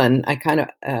hopeful, and I kind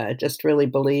of just really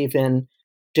believe in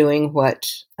doing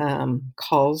what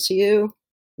calls you.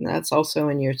 And that's also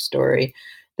in your story,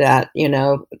 that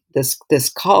this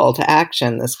call to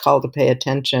action, this call to pay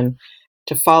attention,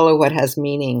 to follow what has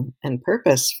meaning and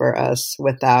purpose for us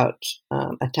without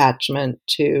attachment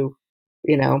to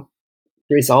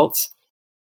results.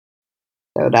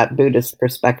 So that Buddhist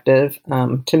perspective,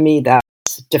 to me,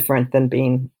 that's different than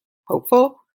being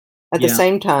hopeful. At the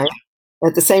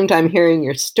same time, hearing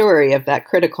your story of that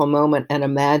critical moment and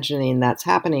imagining that's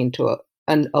happening to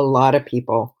a lot of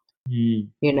people,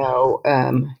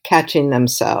 catching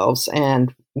themselves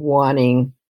and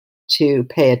wanting to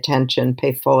pay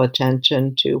full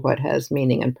attention to what has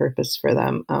meaning and purpose for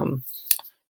them.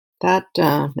 That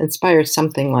inspires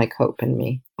something like hope in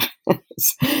me.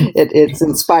 It's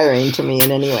inspiring to me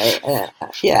in any way.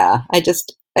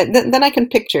 Then I can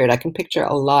picture it. I can picture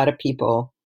a lot of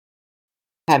people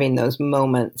having those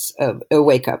moments of a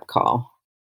wake-up call.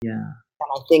 Yeah.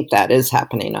 I think that is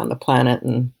happening on the planet,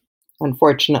 and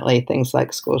unfortunately, things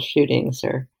like school shootings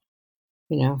are,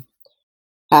 you know,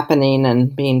 happening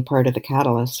and being part of the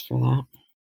catalyst for that.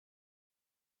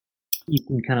 You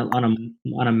can kind of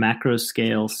on a macro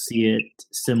scale see it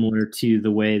similar to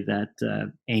the way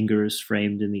that anger is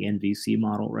framed in the NVC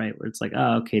model, right? Where it's like,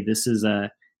 oh, okay, this is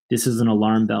an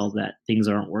alarm bell that things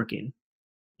aren't working,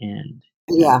 and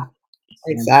Yeah,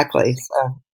 exactly.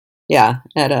 So, yeah,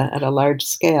 at a large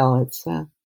scale, it's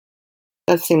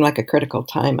does seem like a critical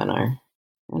time in our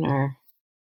on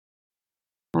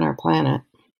our planet.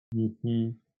 Mm-hmm.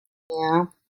 Yeah,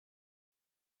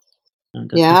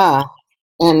 Definitely. yeah,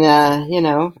 and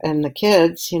and the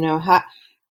kids, yeah.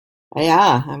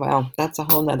 Well, that's a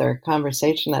whole nother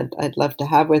conversation I'd love to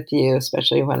have with you,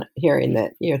 especially when hearing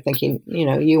that you're thinking,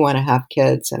 you want to have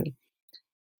kids, and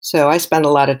so I spend a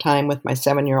lot of time with my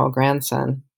 7-year-old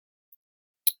grandson,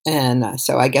 and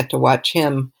so I get to watch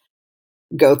him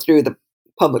go through the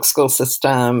public school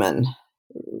system and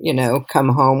come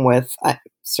home with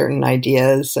certain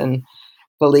ideas and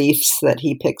beliefs that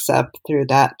he picks up through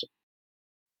that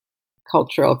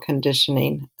cultural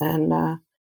conditioning,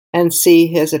 and see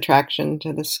his attraction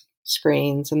to the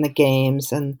screens and the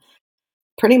games, and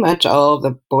pretty much all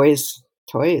the boys'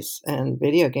 toys and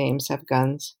video games have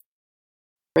guns.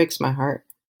 Breaks my heart.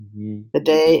 Mm-hmm.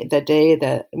 The day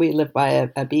that we live by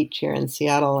a beach here in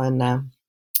Seattle, and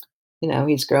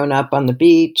he's grown up on the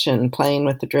beach and playing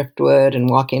with the driftwood and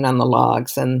walking on the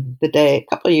logs. And a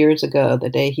couple of years ago, the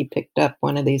day he picked up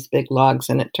one of these big logs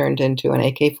and it turned into an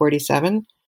AK-47,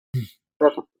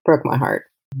 broke my heart.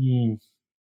 Mm.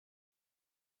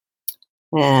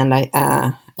 And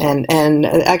and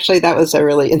actually that was a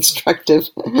really instructive.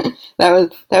 that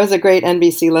was a great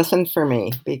NBC lesson for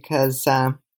me, because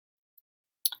I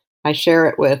share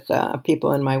it with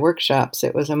people in my workshops.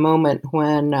 It was a moment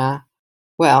when.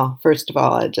 Well, first of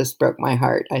all, it just broke my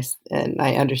heart.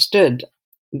 I understood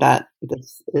that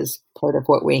this is part of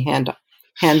what we hand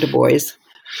to boys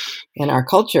in our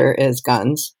culture is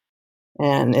guns,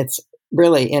 and it's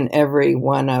really in every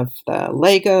one of the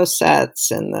Lego sets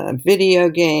and the video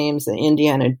games, the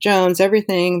Indiana Jones,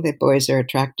 everything that boys are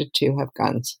attracted to have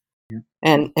guns,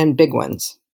 and big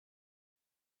ones.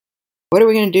 What are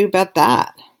we going to do about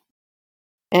that?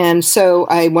 And so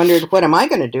I wondered, what am I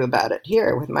going to do about it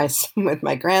here with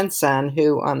my grandson,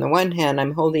 who, on the one hand,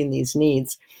 I'm holding these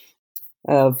needs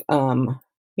of,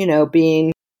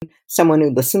 being someone who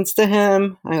listens to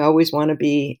him. I always want to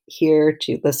be here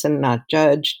to listen, not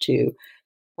judge, to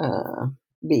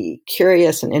be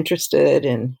curious and interested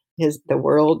in the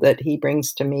world that he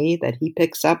brings to me, that he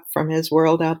picks up from his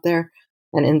world out there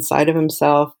and inside of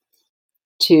himself.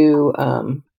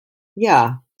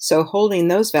 So holding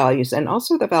those values, and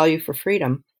also the value for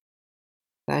freedom,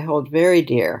 I hold very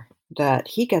dear, that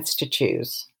he gets to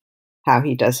choose how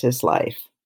he does his life.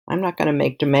 I'm not going to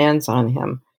make demands on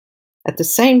him. At the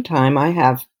same time, I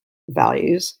have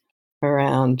values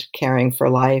around caring for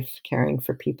life, caring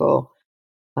for people,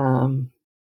 nonviolence,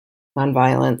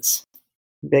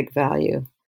 big value.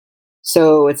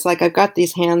 So it's like I've got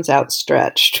these hands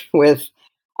outstretched with,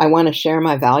 I want to share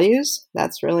my values.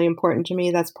 That's really important to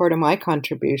me. That's part of my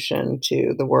contribution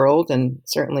to the world, and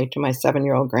certainly to my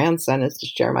 7-year-old grandson, is to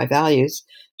share my values,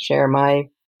 share my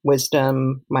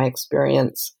wisdom, my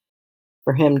experience,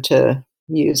 for him to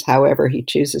use however he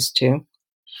chooses to.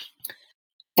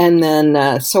 And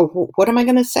then, so what am I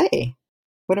going to say?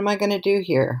 What am I going to do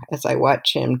here as I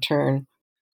watch him turn,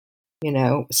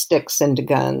 sticks into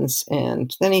guns?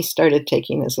 And then he started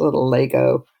taking his little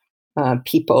Lego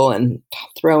people and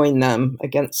throwing them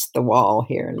against the wall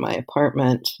here in my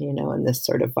apartment, in this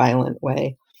sort of violent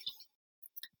way.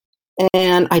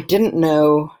 And I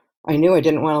knew I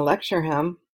didn't want to lecture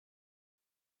him.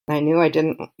 I knew I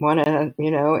didn't want to,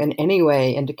 in any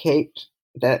way indicate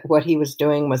that what he was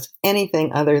doing was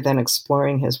anything other than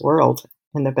exploring his world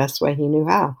in the best way he knew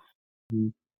how. Mm-hmm.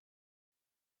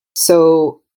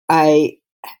 So and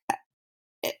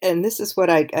this is what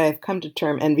I've come to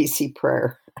term NVC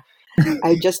prayer.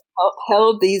 I just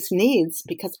held these needs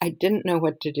because I didn't know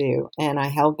what to do. And I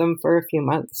held them for a few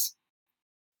months.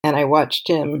 And I watched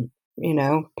him,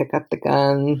 pick up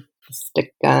the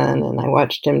stick gun. And I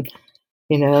watched him,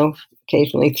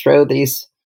 occasionally throw these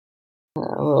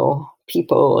little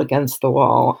people against the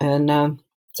wall. And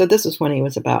so this is when he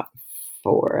was about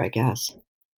 4, I guess,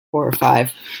 4 or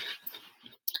 5.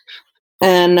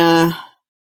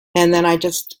 And then I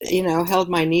just, held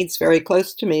my needs very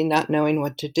close to me, not knowing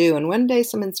what to do. And one day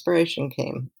some inspiration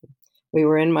came. We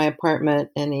were in my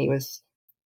apartment and he was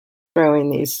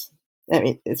throwing these I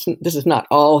mean, this is not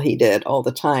all he did all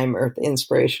the time, or the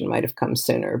inspiration might have come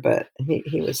sooner, but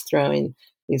he was throwing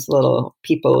these little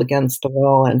people against the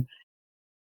wall, and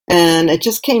it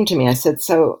just came to me. I said,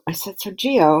 so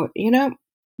Gio,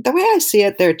 the way I see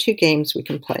it, there are two games we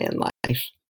can play in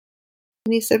life.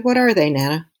 And he said, what are they,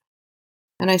 Nana?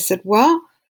 And I said, well,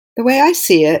 the way I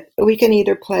see it, we can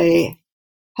either play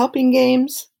helping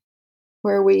games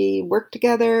where we work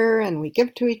together and we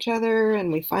give to each other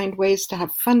and we find ways to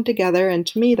have fun together. And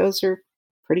to me, those are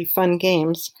pretty fun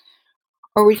games.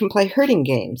 Or we can play hurting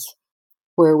games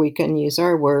where we can use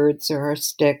our words or our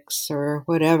sticks or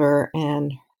whatever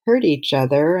and hurt each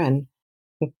other. And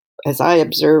as I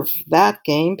observe that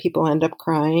game, people end up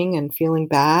crying and feeling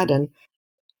bad, and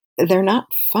they're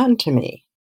not fun to me.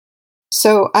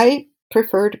 So I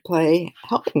prefer to play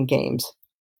helping games.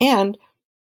 And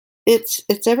it's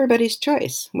everybody's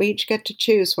choice. We each get to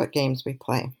choose what games we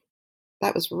play.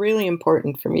 That was really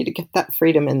important for me to get that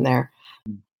freedom in there,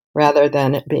 rather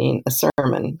than it being a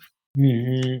sermon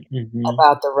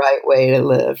about the right way to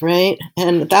live, right?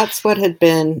 And that's what had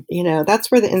been, that's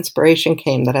where the inspiration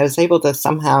came, that I was able to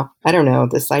somehow, I don't know,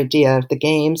 this idea of the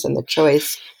games and the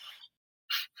choice.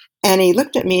 And he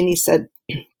looked at me and he said,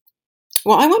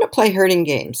 well, I want to play hurting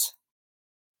games.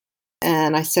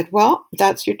 And I said, well,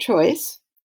 that's your choice.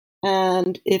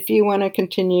 And if you want to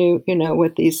continue,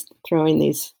 with throwing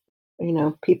these,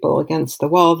 people against the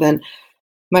wall, then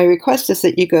my request is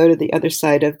that you go to the other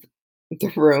side of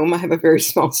the room. I have a very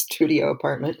small studio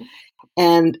apartment,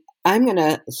 and I'm going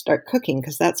to start cooking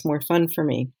because that's more fun for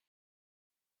me.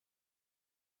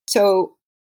 So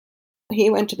he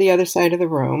went to the other side of the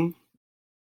room,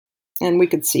 and we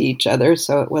could see each other.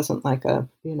 So it wasn't like a,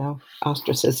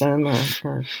 ostracism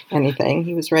or anything.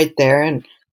 He was right there, and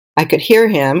I could hear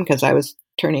him because I was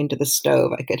turning to the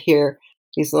stove. I could hear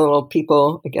these little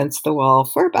people against the wall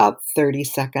for about 30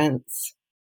 seconds.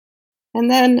 And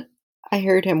then I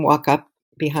heard him walk up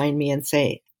behind me and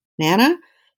say, Nana,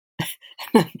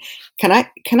 can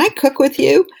I cook with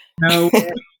you? No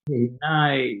way.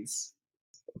 Nice.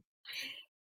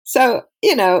 So,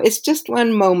 it's just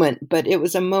one moment, but it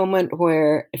was a moment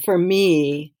where, for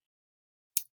me,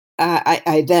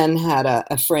 I then had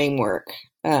a framework,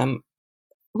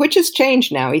 which has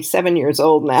changed now. He's 7 years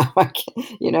old now.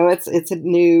 It's a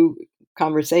new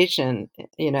conversation,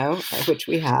 which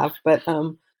we have. But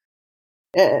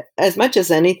as much as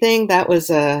anything, that was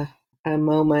a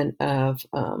moment of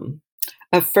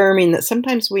affirming that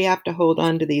sometimes we have to hold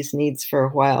on to these needs for a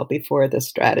while before the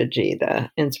strategy, the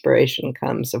inspiration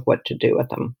comes of what to do with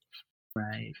them.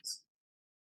 Right.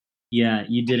 Yeah,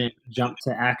 you didn't jump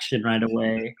to action right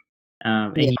away.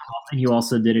 And you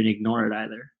also didn't ignore it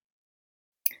either.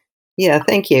 Yeah,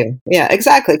 thank you. Yeah,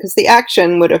 exactly. Because the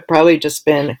action would have probably just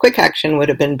been, quick action would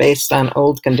have been based on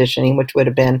old conditioning, which would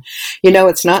have been,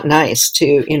 it's not nice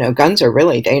to, guns are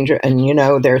really dangerous, and,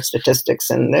 there are statistics,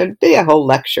 and there'd be a whole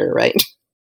lecture, right?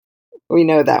 We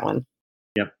know that one.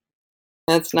 Yep.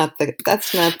 That's not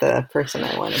the person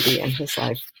I want to be in his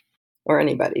life, or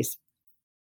anybody's.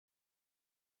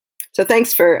 So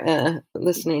thanks for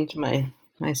listening to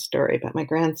my story about my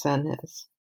grandson.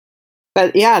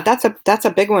 But yeah, that's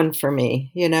a big one for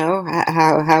me,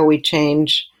 how we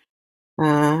change,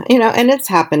 and it's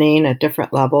happening at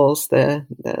different levels. The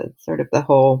sort of the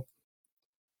whole,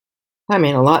 a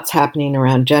lot's happening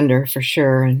around gender for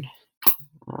sure, and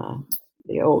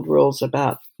the old rules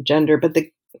about gender, but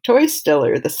the toys still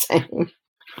are the same.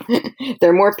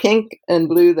 They're more pink and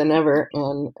blue than ever,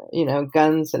 and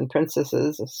guns and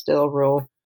princesses still rule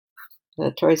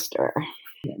the toy store.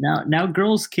 Yeah, now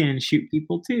girls can shoot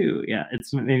people too. Yeah,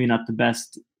 it's maybe not the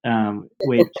best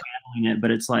way of channeling it,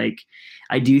 but it's like,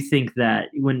 I do think that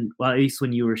at least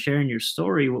when you were sharing your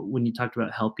story, when you talked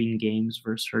about helping games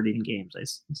versus hurting games, I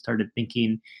started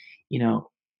thinking,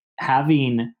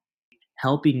 having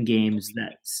helping games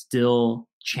that still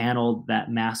channeled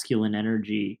that masculine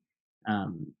energy. I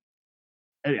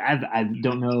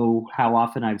don't know how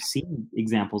often I've seen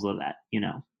examples of that,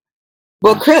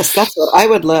 Well, Chris, that's what I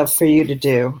would love for you to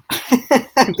do,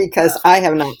 because I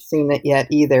have not seen it yet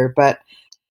either. But,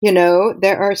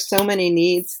 there are so many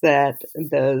needs that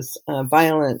those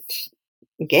violent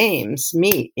games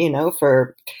meet,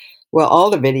 for, all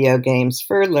the video games,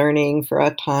 for learning, for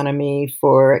autonomy,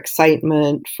 for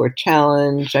excitement, for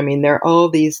challenge. There are all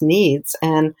these needs.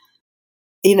 And,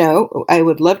 I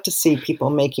would love to see people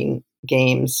making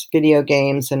games, video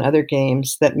games and other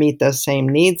games that meet those same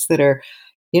needs, that are,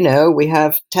 we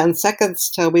have 10 seconds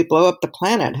till we blow up the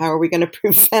planet. How are we going to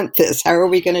prevent this? How are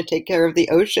we going to take care of the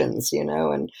oceans,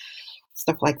 and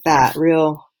stuff like that.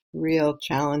 Real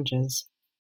challenges.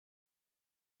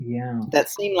 Yeah. that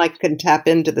seem like can tap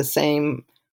into the same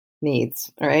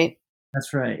needs, right?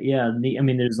 That's right. Yeah. I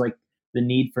mean, there's like the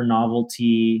need for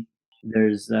novelty.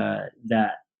 There's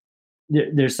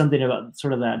there's something about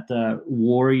sort of that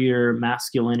warrior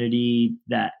masculinity,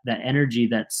 that energy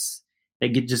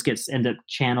just gets end up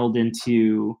channeled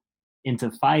into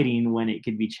fighting when it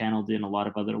could be channeled in a lot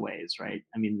of other ways, right?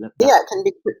 I mean, Yeah, it can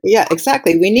be. Yeah,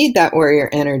 exactly. We need that warrior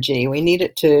energy. We need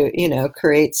it to,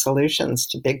 create solutions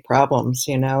to big problems,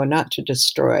 and not to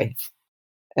destroy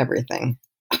everything.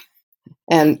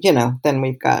 And, then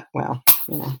we've got,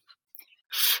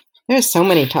 there's so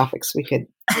many topics we could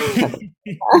cover.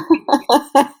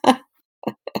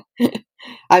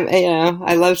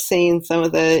 I love seeing some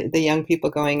of the young people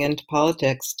going into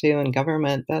politics too and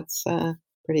government. That's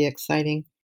pretty exciting.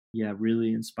 Yeah,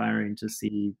 really inspiring to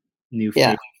see new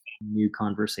Yeah. faces, new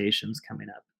conversations coming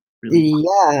up. Really.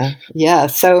 Yeah.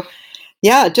 So,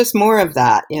 yeah, just more of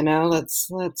that.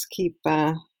 Let's keep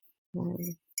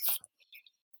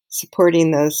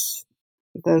supporting those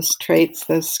traits,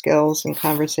 those skills, and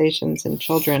conversations in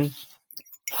children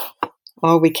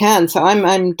all we can. So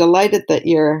I'm delighted that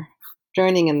you're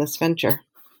joining in this venture.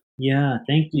 Yeah,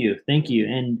 thank you,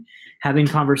 and having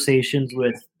conversations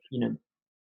with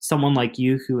someone like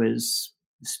you who has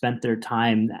spent their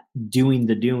time doing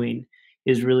the doing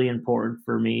is really important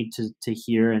for me to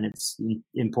hear, and it's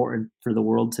important for the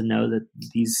world to know that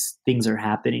these things are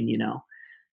happening.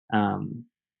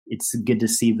 It's good to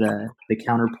see the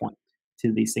counterpoint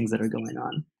to these things that are going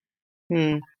on.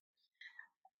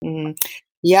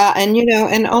 Yeah, and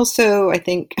and also I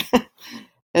think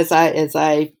as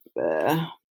I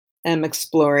am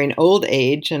exploring old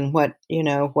age and what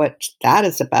that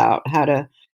is about, how to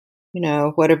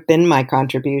what have been my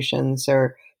contributions,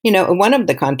 or one of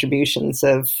the contributions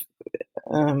of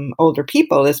older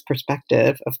people is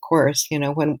perspective, of course.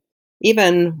 When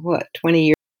even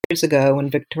 20 years ago, when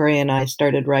Victoria and I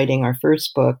started writing our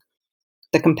first book,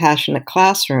 The Compassionate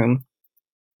Classroom,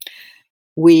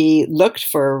 we looked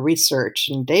for research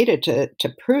and data to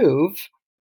prove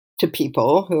to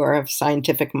people who are of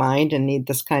scientific mind and need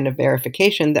this kind of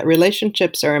verification that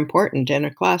relationships are important in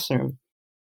a classroom,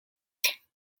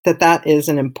 that is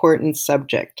an important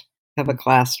subject of a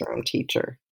classroom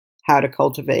teacher, how to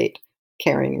cultivate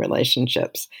caring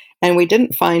relationships. And we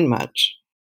didn't find much.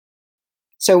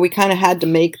 So we kind of had to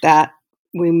make that,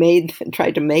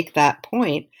 tried to make that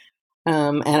point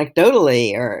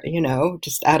anecdotally, or,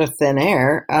 just out of thin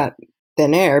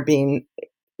air being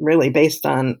really based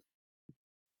on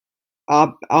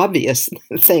obvious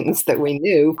things that we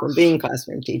knew from being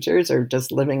classroom teachers or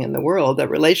just living in the world, that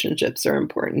relationships are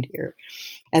important here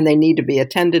and they need to be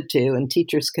attended to, and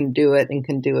teachers can do it and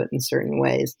can do it in certain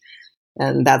ways.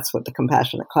 And that's what the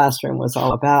Compassionate Classroom was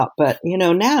all about. But,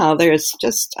 now there's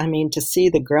just, to see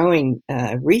the growing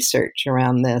research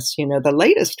around this, the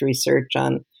latest research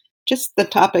on just the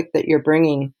topic that you're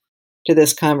bringing to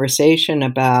this conversation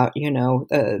about,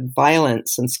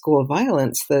 violence and school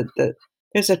violence, that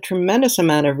there's a tremendous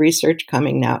amount of research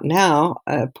coming out now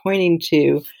pointing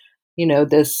to,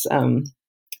 this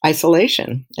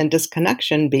isolation and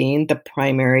disconnection being the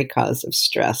primary cause of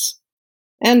stress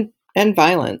and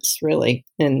violence, really,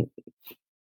 on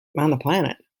the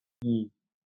planet.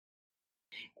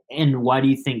 And why do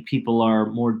you think people are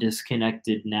more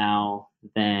disconnected now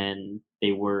than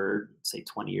they were, say,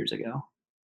 20 years ago?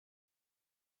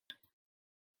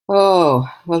 Oh,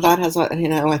 well, that has,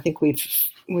 I think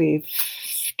we've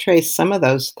traced some of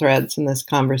those threads in this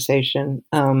conversation.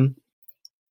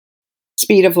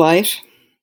 Speed of life.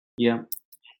 Yeah.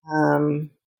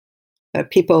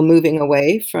 People moving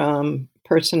away from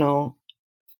personal,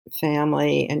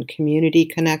 family, and community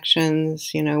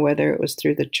connections, whether it was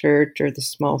through the church or the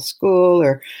small school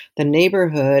or the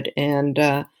neighborhood, and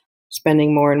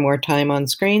spending more and more time on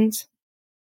screens.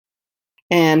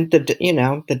 And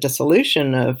the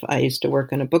dissolution of, I used to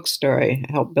work in a bookstore. I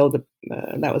helped build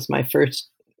that was my first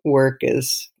work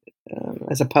as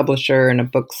a publisher and a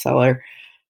bookseller.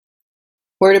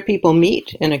 Where do people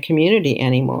meet in a community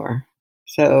anymore?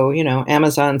 So,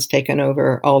 Amazon's taken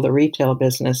over all the retail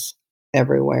business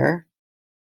everywhere.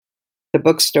 The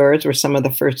bookstores were some of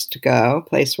the first to go, a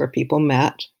place where people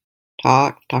met,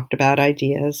 talked about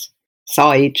ideas,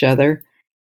 saw each other.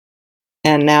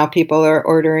 And now people are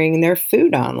ordering their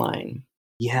food online.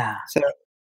 Yeah. So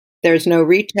there's no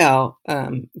retail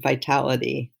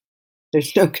vitality.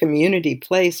 There's no community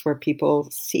place where people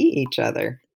see each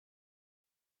other.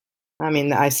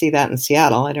 I see that in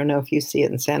Seattle. I don't know if you see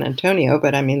it in San Antonio,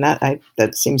 but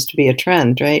that seems to be a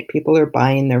trend, right? People are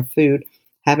buying their food,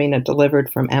 having it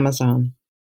delivered from Amazon.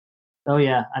 Oh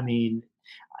yeah.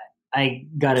 I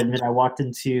gotta admit, I walked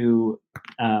into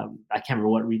I can't remember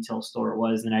what retail store it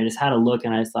was, and I just had a look,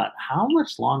 and I thought, how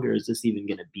much longer is this even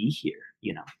going to be here?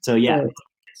 So yeah, Right.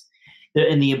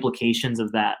 and the implications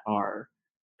of that are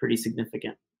pretty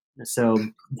significant. So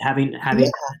having Yeah.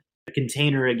 a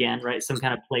container again, right? Some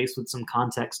kind of place with some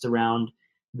context around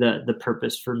the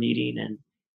purpose for meeting, and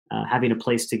having a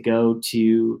place to go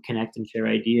to connect and share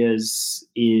ideas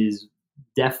is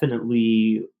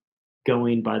definitely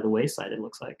going by the wayside, it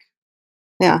looks like.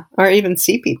 Yeah. Or even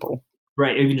see people.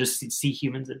 Right, or you can just see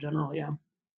humans in general, yeah.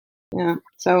 Yeah.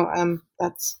 So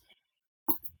that's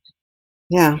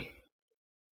yeah.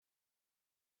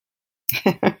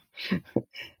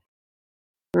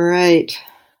 Right.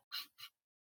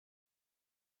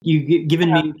 You've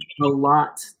given me a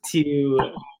lot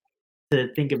to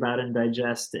think about and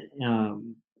digest.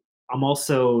 I'm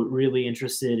also really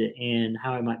interested in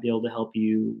how I might be able to help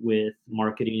you with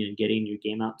marketing and getting your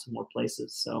game out to more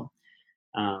places. So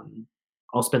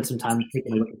I'll spend some time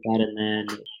taking a look at that, and then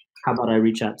how about I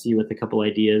reach out to you with a couple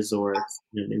ideas, or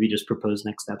maybe just propose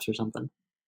next steps or something.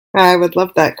 I would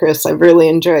love that, Chris. I really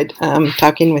enjoyed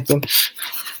talking with you.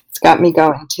 It's got me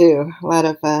going too. A lot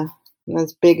of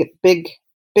those big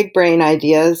brain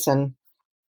ideas, and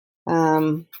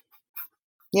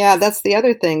yeah, that's the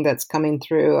other thing that's coming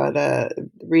through the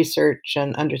research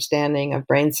and understanding of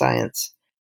brain science.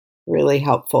 Really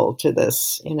helpful to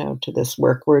this, to this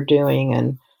work we're doing,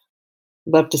 and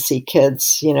love to see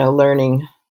kids, learning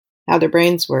how their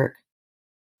brains work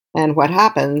and what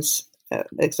happens.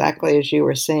 Exactly as you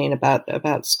were saying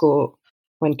about school.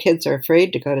 When kids are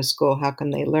afraid to go to school, how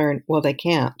can they learn? Well, they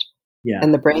can't. Yeah.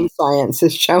 And the brain science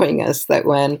is showing us that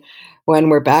when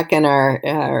we're back in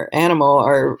our animal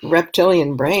or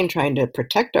reptilian brain trying to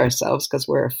protect ourselves because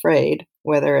we're afraid,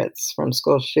 whether it's from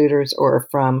school shooters or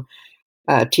from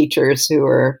teachers who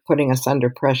are putting us under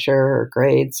pressure, or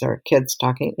grades, or kids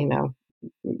talking,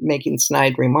 making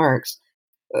snide remarks,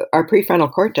 our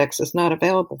prefrontal cortex is not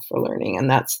available for learning. And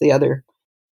that's the other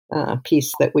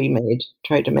piece that we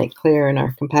tried to make clear in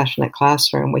our compassionate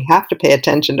classroom. We have to pay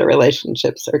attention to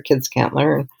relationships or kids can't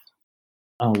learn.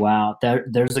 Oh, wow.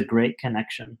 There's a great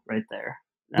connection right there.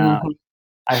 Mhm.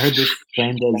 I heard this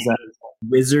framed as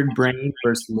wizard brain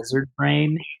versus lizard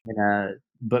brain in a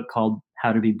book called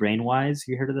How to Be Brainwise.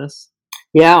 You heard of this?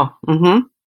 Yeah. Mm-hmm.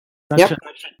 Such Yep.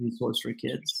 a resource for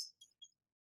kids.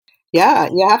 Yeah,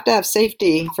 you have to have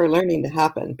safety for learning to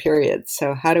happen, period.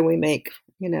 So how do we make,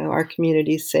 our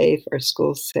communities safe, our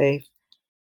schools safe?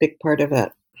 Big part of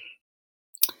it.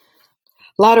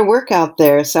 A lot of work out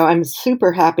there. So I'm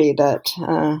super happy that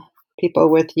people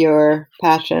with your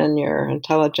passion, your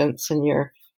intelligence, and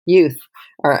your youth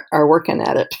are working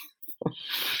at it.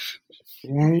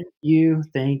 Thank you.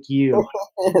 Thank you,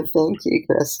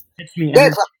 Chris. It's me.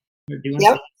 Good. You're doing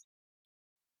Yep.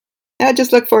 I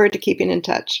just look forward to keeping in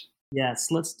touch.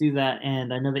 Yes, let's do that.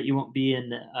 And I know that you won't be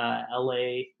in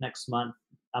LA next month.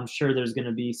 I'm sure there's going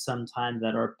to be some time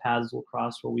that our paths will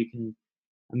cross where we can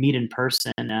meet in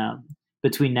person.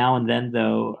 Between now and then,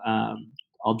 though,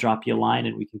 I'll drop you a line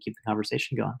and we can keep the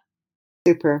conversation going.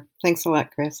 Super. Thanks a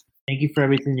lot, Chris. Thank you for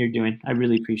everything you're doing. I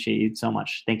really appreciate you so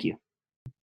much. Thank you.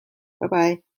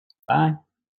 Bye-bye. Bye.